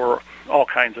for all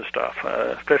kinds of stuff,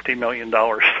 $50 million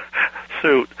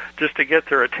suit, just to get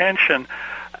their attention.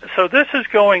 So this is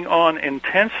going on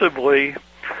intensively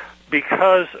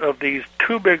because of these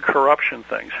two big corruption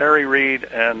things, Harry Reid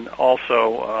and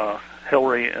also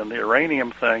Hillary and the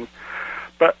uranium thing.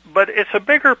 But it's a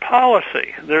bigger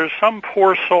policy. There's some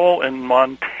poor soul in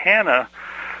Montana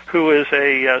who is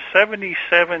a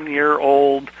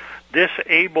 77-year-old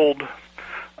disabled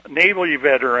Navy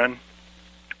veteran,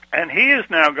 and he is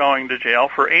now going to jail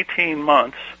for 18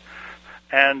 months,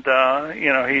 and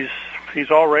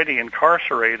he's already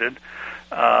incarcerated.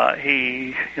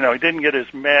 He didn't get his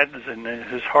meds, and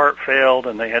his heart failed,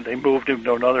 and they moved him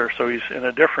to another. So he's in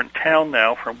a different town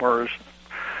now from where his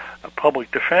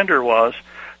public defender was.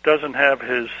 Doesn't have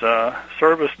his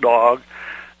service dog.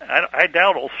 I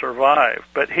doubt he'll survive,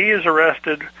 but he is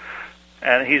arrested,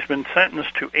 and he's been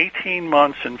sentenced to 18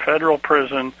 months in federal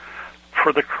prison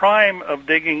for the crime of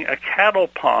digging a cattle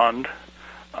pond,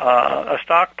 a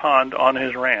stock pond on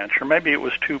his ranch, or maybe it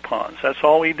was two ponds. That's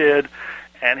all he did,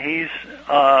 and he's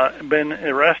been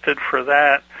arrested for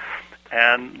that.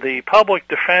 And the public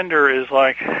defender is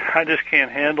like, I just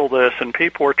can't handle this, and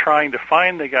people are trying to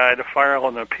find the guy to file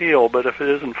an appeal, but if it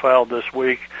isn't filed this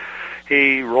week,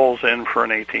 he rolls in for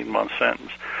an 18-month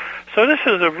sentence. So this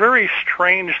is a very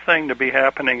strange thing to be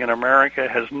happening in America.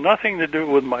 It has nothing to do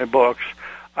with my books.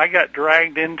 I got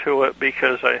dragged into it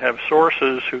because I have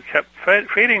sources who kept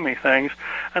feeding me things,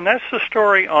 and that's the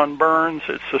story on Burns.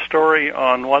 It's the story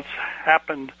on what's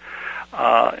happened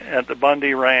at the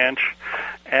Bundy Ranch,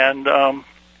 and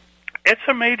it's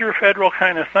a major federal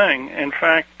kind of thing. In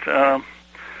fact,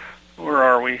 where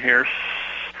are we here?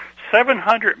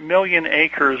 700 million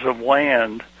acres of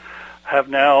land have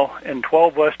now, in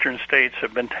 12 western states,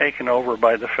 have been taken over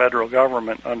by the federal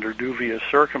government under dubious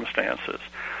circumstances.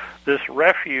 this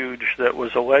refuge that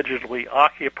was allegedly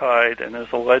occupied and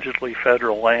is allegedly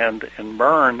federal land in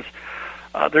Burns,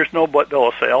 there's no bill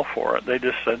of sale for it. They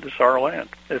just said it's our land.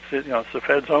 It's the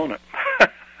feds own it.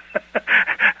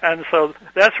 And so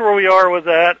that's where we are with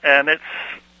that, and it's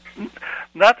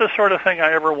not the sort of thing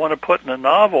I ever want to put in a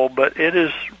novel, but it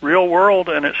is real world,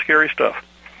 and it's scary stuff.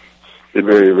 It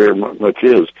very, very much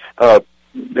is.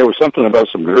 There was something about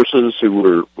some nurses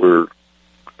who were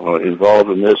involved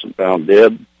in this and found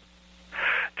dead.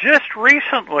 Just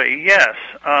recently, yes.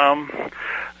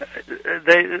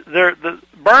 The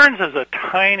Burns is a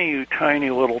tiny,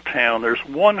 tiny little town. There's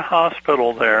one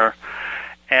hospital there,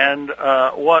 and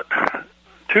what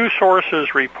two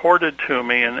sources reported to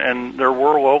me, and there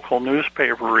were local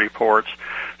newspaper reports,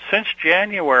 since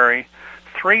January,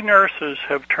 3 nurses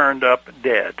have turned up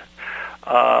dead.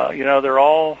 They're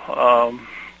all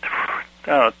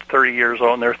 30 years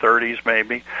old, in their 30s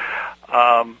maybe.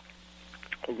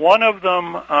 One of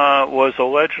them was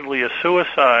allegedly a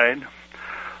suicide.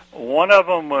 One of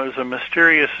them was a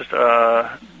mysterious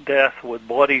death with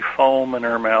bloody foam in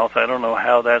her mouth. I don't know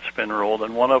how that's been ruled.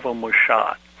 And one of them was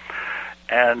shot.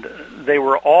 And they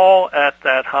were all at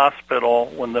that hospital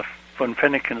when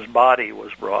Finnegan's body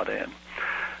was brought in.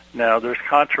 Now, there's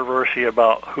controversy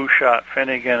about who shot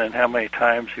Finnegan and how many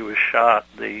times he was shot.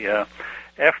 The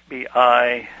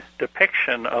FBI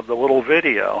depiction of the little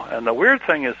video. And the weird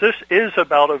thing is this is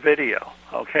about a video.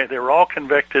 Okay, they were all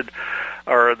convicted,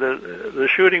 or the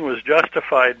shooting was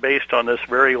justified based on this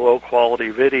very low-quality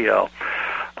video.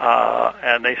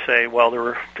 And they say,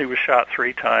 well, he was shot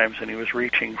 3 times and he was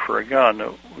reaching for a gun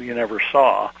that you never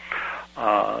saw.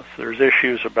 So there's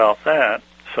issues about that.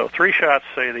 So 3 shots,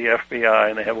 say the FBI,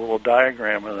 and they have a little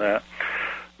diagram of that.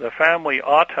 The family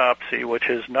autopsy, which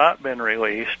has not been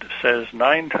released, says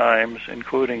 9 times,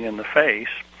 including in the face.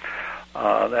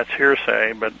 That's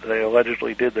hearsay, but they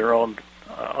allegedly did their own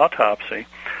autopsy.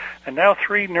 And now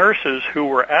 3 nurses who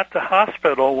were at the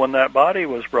hospital when that body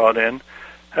was brought in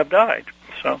have died.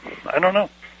 So I don't know.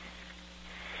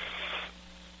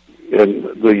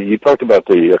 And you talked about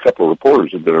a couple of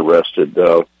reporters have been arrested.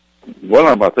 One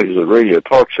of them, I think, is a radio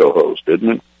talk show host, isn't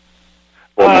it?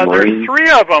 There's 3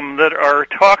 of them that are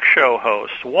talk show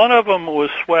hosts. One of them was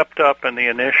swept up in the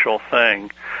initial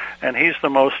thing, and he's the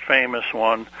most famous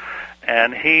one.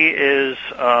 And he is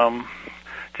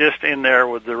just in there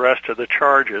with the rest of the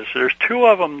charges. There's 2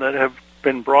 of them that have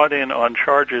been brought in on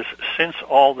charges since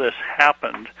all this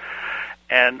happened.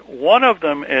 And one of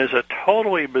them is a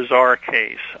totally bizarre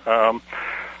case.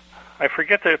 I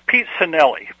forget Pete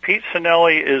Sinelli. Pete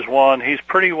Sinelli is one. He's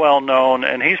pretty well known,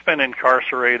 and he's been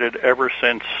incarcerated ever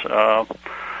since the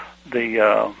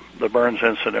Burns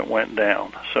incident went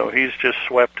down. So he's just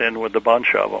swept in with a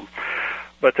bunch of them.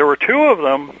 But there were 2 of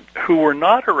them who were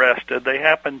not arrested. They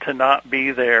happened to not be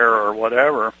there or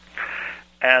whatever.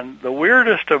 And the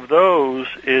weirdest of those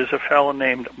is a fellow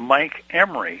named Mike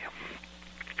Emery.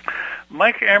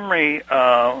 Mike Emery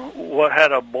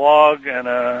had a blog,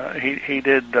 and he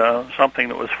did something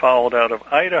that was followed out of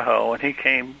Idaho, and he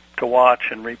came to watch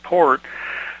and report.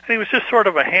 And he was just sort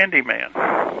of a handyman,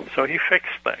 so he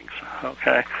fixed things,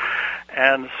 okay?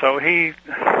 And so he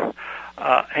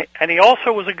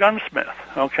also was a gunsmith,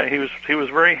 okay? He was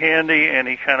very handy, and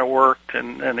he kind of worked,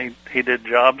 and he did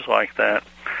jobs like that.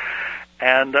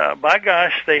 And by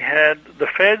gosh, the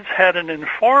feds had an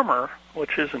informer,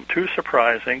 which isn't too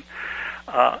surprising,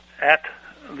 at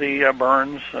the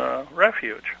Burns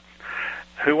refuge,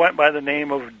 who went by the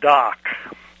name of Doc.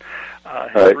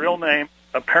 His real name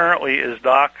apparently is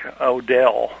Doc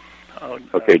Odell.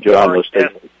 Okay, John,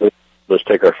 let's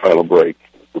take our final break.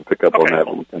 We'll pick up on that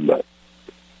when we come back.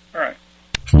 All right.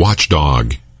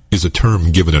 Watchdog is a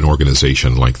term given an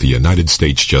organization like the United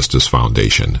States Justice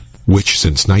Foundation, which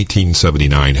since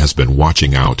 1979 has been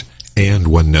watching out and,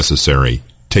 when necessary,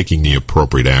 taking the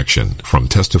appropriate action, from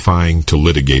testifying to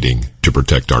litigating, to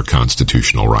protect our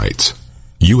constitutional rights.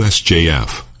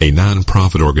 USJF, a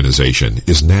non-profit organization,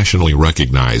 is nationally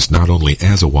recognized not only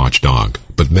as a watchdog,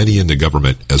 but many in the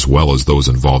government, as well as those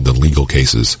involved in legal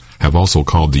cases, have also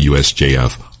called the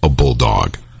USJF a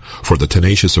bulldog for the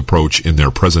tenacious approach in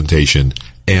their presentation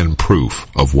and proof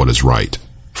of what is right.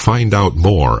 Find out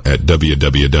more at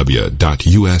www.usjf.net.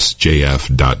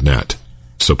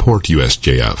 Support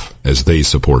USJF as they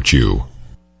support you.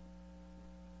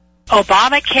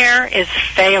 Obamacare is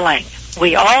failing.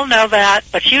 We all know that,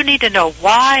 but you need to know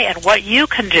why and what you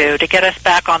can do to get us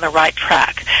back on the right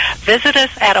track. Visit us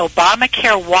at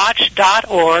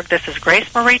ObamacareWatch.org. This is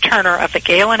Grace Marie Turner of the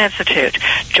Galen Institute.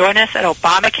 Join us at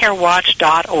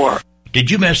ObamacareWatch.org. Did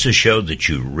you miss a show that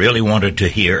you really wanted to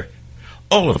hear?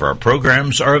 All of our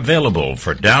programs are available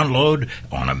for download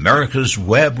on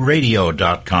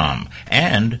americaswebradio.com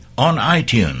and on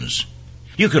iTunes.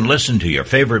 You can listen to your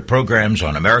favorite programs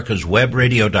on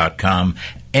americaswebradio.com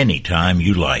anytime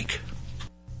you like.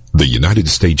 The United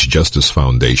States Justice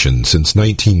Foundation since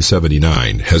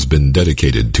 1979 has been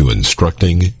dedicated to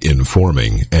instructing,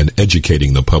 informing, and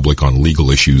educating the public on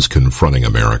legal issues confronting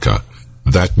America.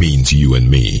 That means you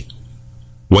and me.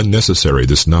 When necessary,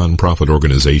 this non-profit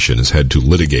organization has had to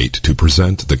litigate to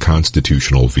present the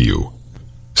constitutional view.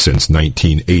 Since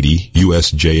 1980,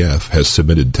 USJF has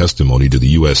submitted testimony to the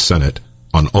U.S. Senate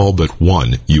on all but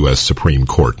one U.S. Supreme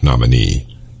Court nominee.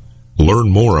 Learn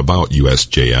more about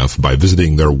USJF by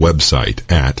visiting their website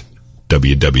at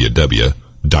www.usjf.net.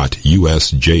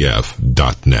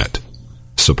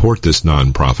 Support this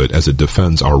nonprofit as it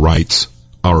defends our rights,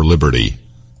 our liberty,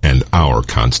 and our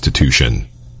Constitution.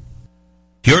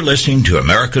 You're listening to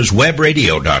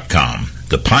americaswebradio.com,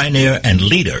 the pioneer and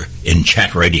leader in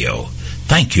chat radio.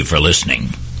 Thank you for listening.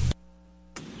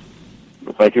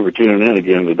 Well, thank you for tuning in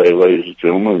again today, ladies and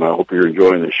gentlemen, and I hope you're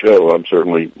enjoying the show. I'm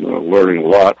certainly learning a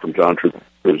lot from John Trooper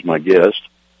as my guest,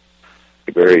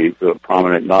 a very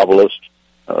prominent novelist,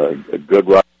 a good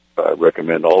writer. I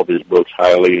recommend all of his books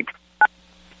highly.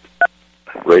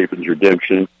 Raven's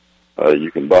Redemption,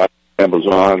 you can buy on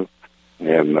Amazon,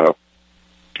 and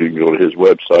you can go to his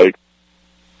website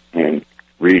and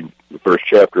read the first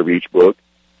chapter of each book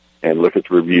and look at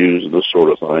the reviews and this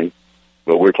sort of thing.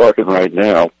 But we're talking right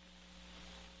now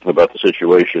about the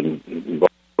situation in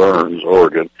Burns,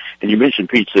 Oregon. And you mentioned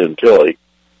Pete Santilli,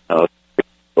 the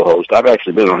host. I've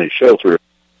actually been on his show through.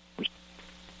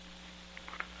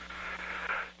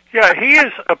 Yeah, he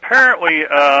is apparently,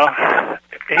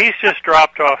 he's just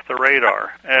dropped off the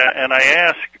radar. And I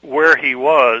asked where he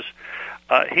was.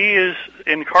 He is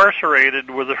incarcerated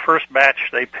with the first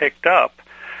batch they picked up,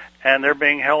 and they're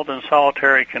being held in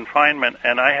solitary confinement,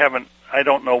 and I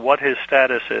don't know what his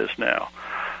status is now.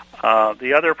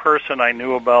 The other person I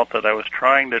knew about that I was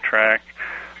trying to track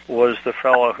was the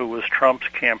fellow who was Trump's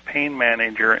campaign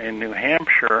manager in New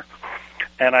Hampshire,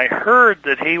 and I heard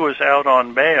that he was out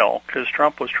on bail because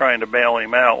Trump was trying to bail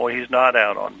him out. Well, he's not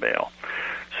out on bail.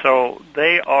 So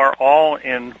they are all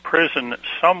in prison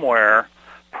somewhere,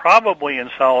 probably in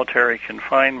solitary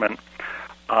confinement.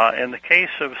 In the case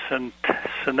of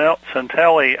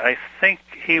Santelli, I think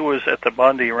he was at the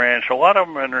Bundy Ranch. A lot of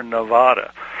them are in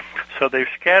Nevada. So they've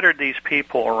scattered these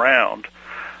people around.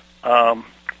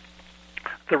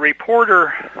 The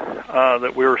reporter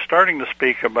that we were starting to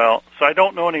speak about, so I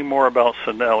don't know any more about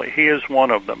Santelli. He is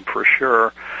one of them for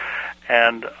sure.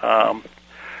 And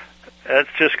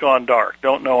it's just gone dark.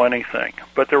 Don't know anything.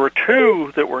 But there were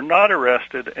two that were not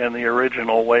arrested in the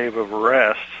original wave of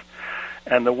arrests.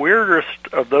 And the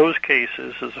weirdest of those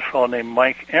cases is a fellow named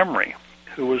Mike Emery,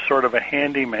 who was sort of a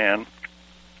handyman.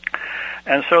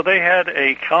 And so they had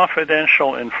a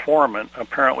confidential informant,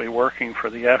 apparently working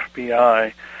for the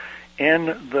FBI,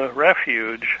 in the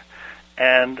refuge,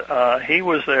 and he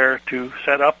was there to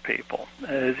set up people.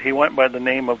 He went by the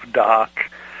name of Doc.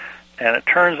 And it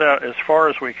turns out, as far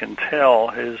as we can tell,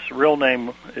 his real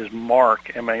name is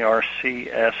Mark,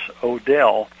 M-A-R-C-S,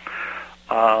 Odell.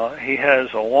 He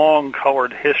has a long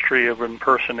colored history of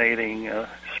impersonating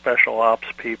special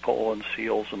ops people and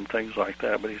SEALs and things like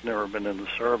that, but he's never been in the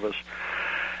service.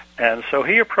 And so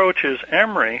he approaches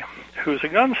Emery, who's a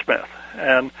gunsmith,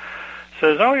 and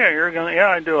says, "Oh yeah, you're gonna? Yeah,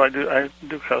 I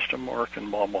do custom work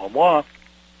and blah blah blah."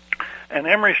 And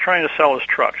Emery's trying to sell his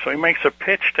truck, so he makes a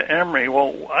pitch to Emery.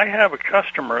 Well, I have a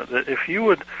customer that if you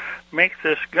would make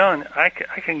this gun, I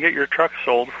can get your truck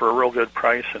sold for a real good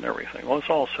price and everything. Well, it's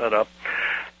all set up,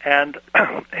 and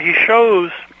he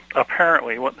shows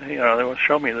apparently what they would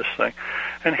show me this thing,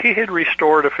 and he had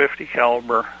restored a .50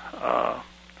 caliber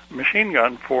machine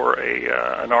gun for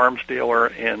an arms dealer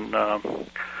in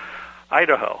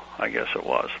Idaho, I guess it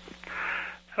was.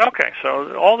 Okay,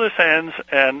 so all this ends,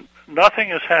 and nothing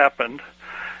has happened,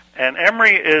 and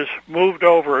Emery is moved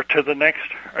over to the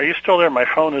next... Are you still there? My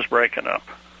phone is breaking up.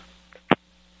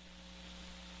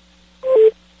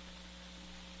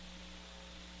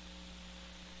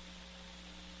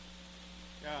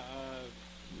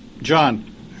 John,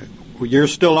 you're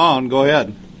still on. Go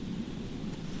ahead.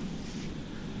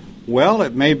 Well,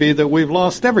 it may be that we've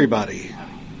lost everybody.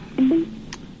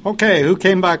 Okay, who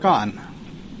came back on?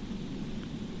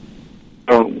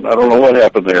 I don't know what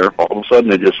happened there. All of a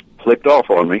sudden, it just clicked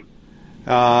off on me.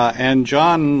 And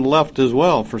John left as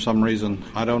well for some reason.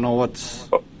 I don't know what's...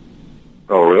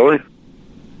 Oh, really?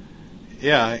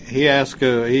 Yeah, he asked,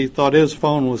 he thought his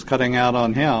phone was cutting out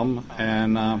on him,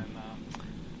 and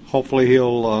hopefully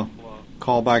he'll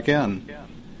call back in.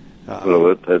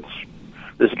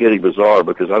 This is getting bizarre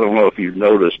because I don't know if you've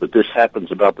noticed, but this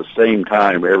happens about the same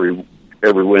time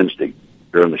every Wednesday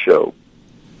during the show.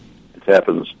 It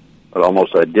happens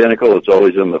almost identical. It's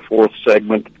always in the fourth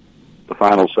segment, the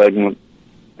final segment,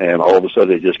 and all of a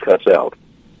sudden it just cuts out.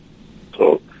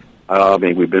 So,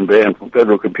 we've been banned from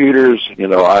federal computers.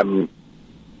 I'm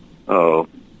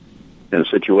in a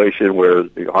situation where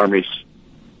the Army's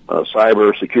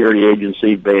cyber security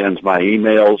agency bans my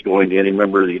emails going to any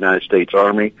member of the United States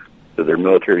Army to their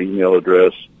military email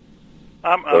address.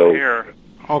 I'm here.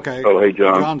 Okay. Oh, hey,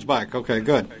 John. John's back. Okay,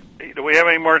 good. Do we have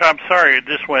any more time? Sorry, it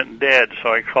just went dead,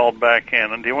 so I called back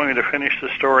in. And do you want me to finish the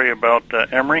story about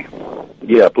Emory?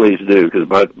 Yeah, please do,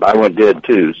 because I went dead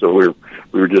too. So we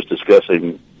were just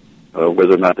discussing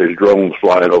whether or not there's drones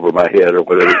flying over my head or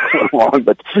whatever's going on.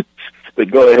 But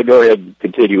go ahead and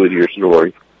continue with your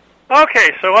story.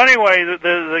 Okay, so anyway,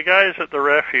 the guys at the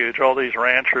refuge, all these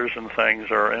ranchers and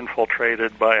things, are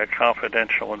infiltrated by a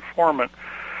confidential informant.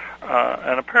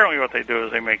 And apparently what they do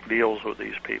is they make deals with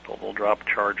these people. They'll drop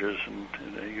charges and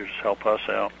you just help us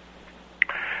out.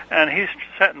 And he's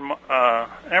setting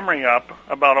Emory up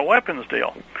about a weapons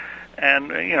deal. And,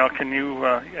 can you,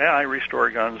 I restore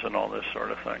guns and all this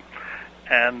sort of thing.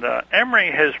 And Emory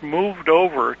has moved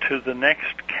over to the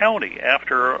next county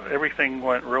after everything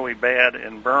went really bad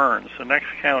in Burns. The next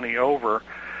county over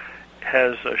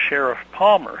has Sheriff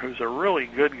Palmer, who's a really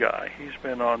good guy. He's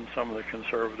been on some of the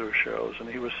conservative shows, and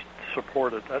he was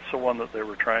supported. That's the one that they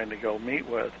were trying to go meet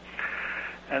with.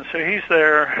 And so he's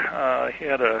there. He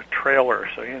had a trailer,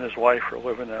 so he and his wife were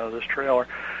living out of this trailer.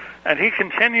 And he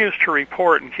continues to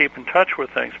report and keep in touch with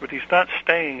things, but he's not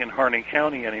staying in Harney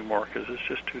County anymore because it's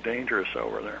just too dangerous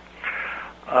over there.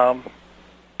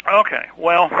 Okay,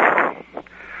 well,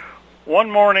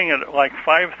 one morning at like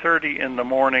 5:30 in the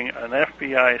morning, an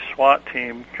FBI SWAT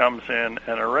team comes in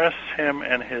and arrests him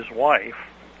and his wife,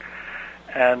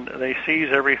 and they seize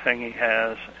everything he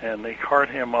has, and they cart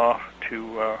him off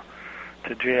to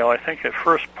jail. I think at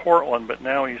first Portland, but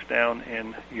now he's down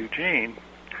in Eugene.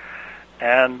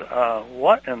 And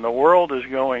what in the world is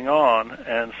going on?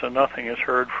 And so nothing is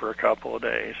heard for a couple of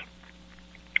days.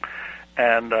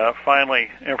 And finally,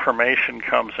 information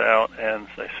comes out, and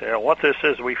they say, what this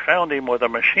is, we found him with a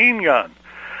machine gun.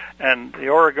 And the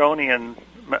Oregonian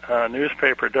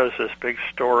newspaper does this big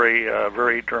story,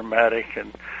 very dramatic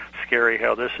and scary,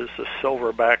 how this is the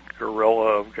silverback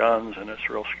gorilla of guns, and it's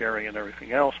real scary and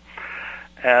everything else.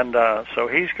 And so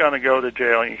he's going to go to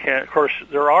jail. You can't, of course,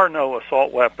 there are no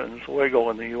assault weapons legal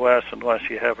in the U.S. unless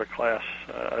you have a class,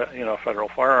 federal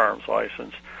firearms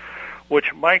license,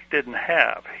 which Mike didn't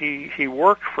have. He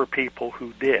worked for people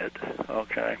who did,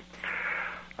 okay,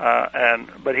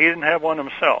 but he didn't have one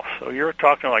himself. So you're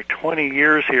talking like 20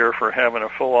 years here for having a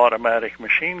full automatic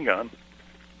machine gun.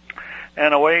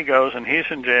 And away he goes, and he's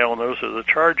in jail, and those are the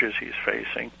charges he's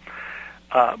facing.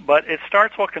 But it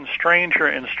starts looking stranger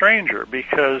and stranger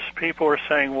because people are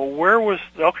saying, well,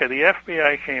 the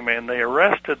FBI came in, they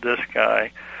arrested this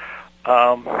guy.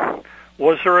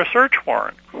 Was there a search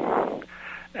warrant?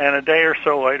 And a day or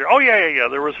so later,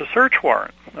 there was a search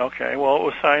warrant. Okay, well, it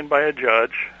was signed by a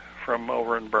judge from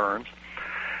over in Burns.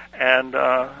 And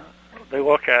they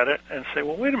look at it and say,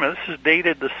 well, wait a minute, this is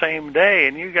dated the same day,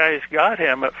 and you guys got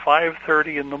him at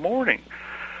 5:30 in the morning.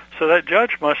 So that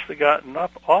judge must have gotten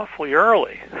up awfully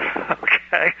early.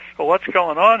 Okay, so what's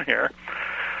going on here?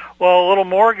 Well, a little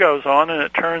more goes on, and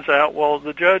it turns out, well,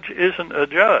 the judge isn't a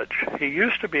judge. He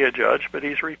used to be a judge, but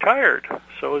he's retired.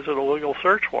 So is it a legal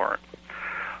search warrant?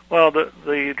 Well,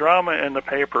 the drama in the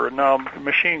paper, now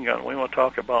machine gun, we want to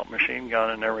talk about machine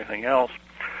gun and everything else.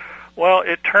 Well,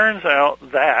 it turns out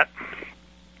that,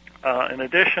 in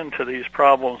addition to these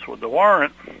problems with the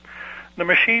warrant, the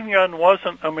machine gun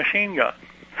wasn't a machine gun.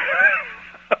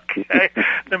 Okay,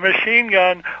 the machine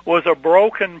gun was a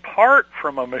broken part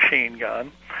from a machine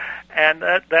gun, and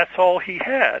that's all he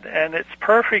had. And it's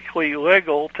perfectly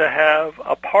legal to have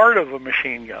a part of a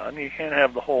machine gun. You can't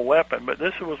have the whole weapon, but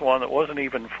this was one that wasn't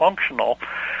even functional.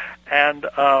 And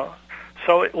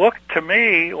so it looked to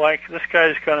me like this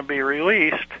guy's going to be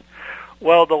released.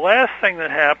 Well, the last thing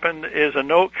that happened is a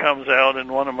note comes out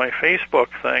in one of my Facebook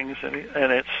things, and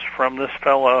it's from this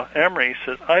fellow, Emory. He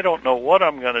says, I don't know what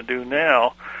I'm going to do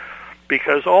now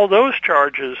because all those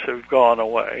charges have gone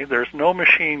away. There's no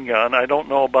machine gun. I don't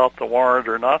know about the warrant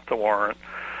or not the warrant.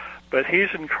 But he's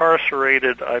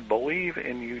incarcerated, I believe,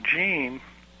 in Eugene,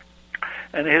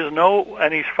 and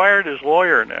he's fired his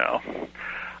lawyer now.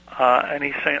 And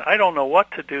he's saying, I don't know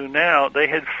what to do now. They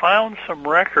had found some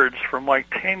records from like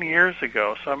 10 years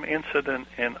ago, some incident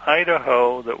in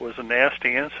Idaho that was a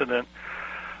nasty incident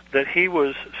that he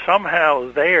was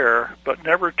somehow there but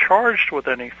never charged with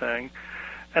anything,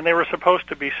 and they were supposed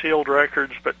to be sealed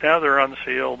records, but now they're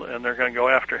unsealed, and they're going to go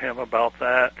after him about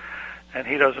that, and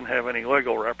he doesn't have any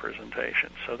legal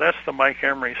representation. So that's the Mike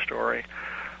Emery story.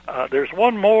 There's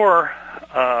one more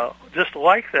just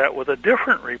like that with a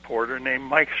different reporter named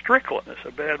Mike Strickland. It's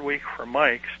a bad week for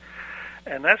Mike's,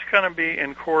 and that's going to be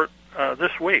in court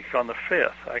this week on the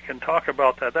 5th. I can talk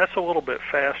about that. That's a little bit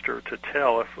faster to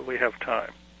tell if we have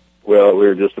time. Well,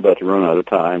 we're just about to run out of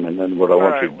time, and then what I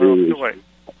want you to do is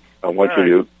I want you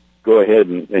to go ahead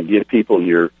and give people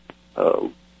your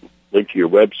link to your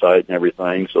website and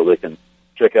everything so they can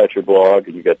check out your blog.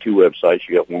 And you got two websites.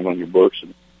 You got one on your books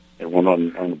and one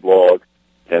on the blog,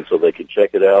 and so they can check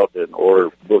it out and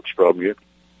order books from you.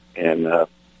 And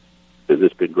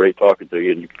it's been great talking to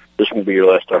you. And this won't be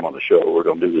your last time on the show. We're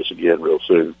going to do this again real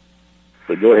soon.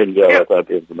 So go ahead and get out that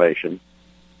information.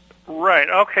 Right.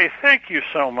 Okay. Thank you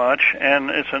so much, and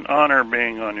it's an honor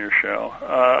being on your show.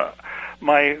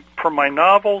 For my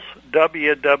novels,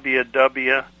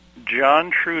 www.johntrudell,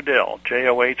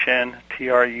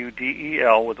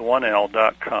 JOHNTRUDEL with one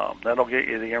L.com. That'll get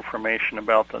you the information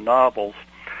about the novels.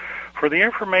 For the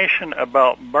information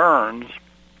about Burns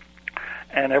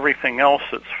and everything else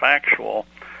that's factual,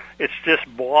 it's just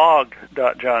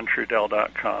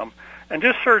blog.johntrudell.com. And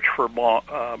just search for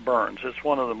Burns. It's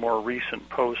one of the more recent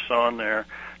posts on there.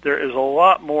 There is a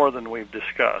lot more than we've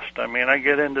discussed. I mean, I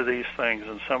get into these things,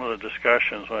 and some of the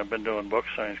discussions when I've been doing book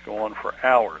signings go on for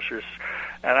hours.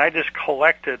 And I just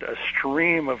collected a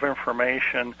stream of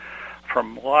information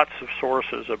from lots of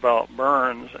sources about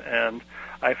Burns, and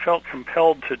I felt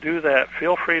compelled to do that.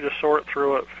 Feel free to sort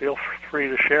through it. Feel free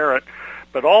to share it.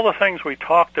 But all the things we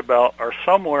talked about are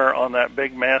somewhere on that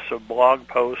big, massive blog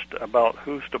post about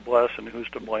who's to bless and who's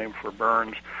to blame for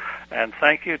Burns. And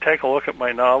thank you. Take a look at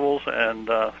my novels, and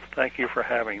thank you for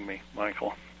having me,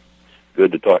 Michael.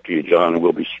 Good to talk to you, John, and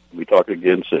we'll be talking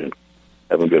again soon.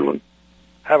 Have a good one.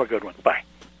 Have a good one. Bye.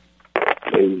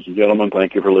 Ladies and gentlemen,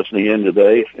 thank you for listening in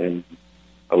today, and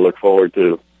I look forward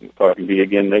to talking to you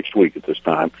again next week at this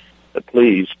time. But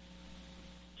please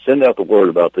send out the word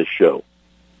about this show,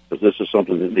 because this is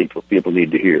something that people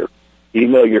need to hear.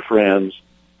 Email your friends,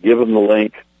 give them the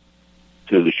link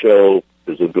to the show,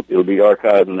 because it'll be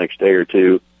archived the next day or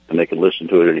two, and they can listen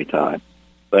to it any time.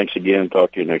 Thanks again.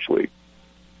 Talk to you next week.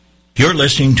 You're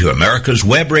listening to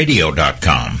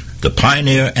AmericasWebRadio.com, the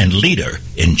pioneer and leader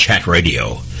in chat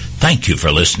radio. Thank you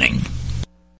for listening.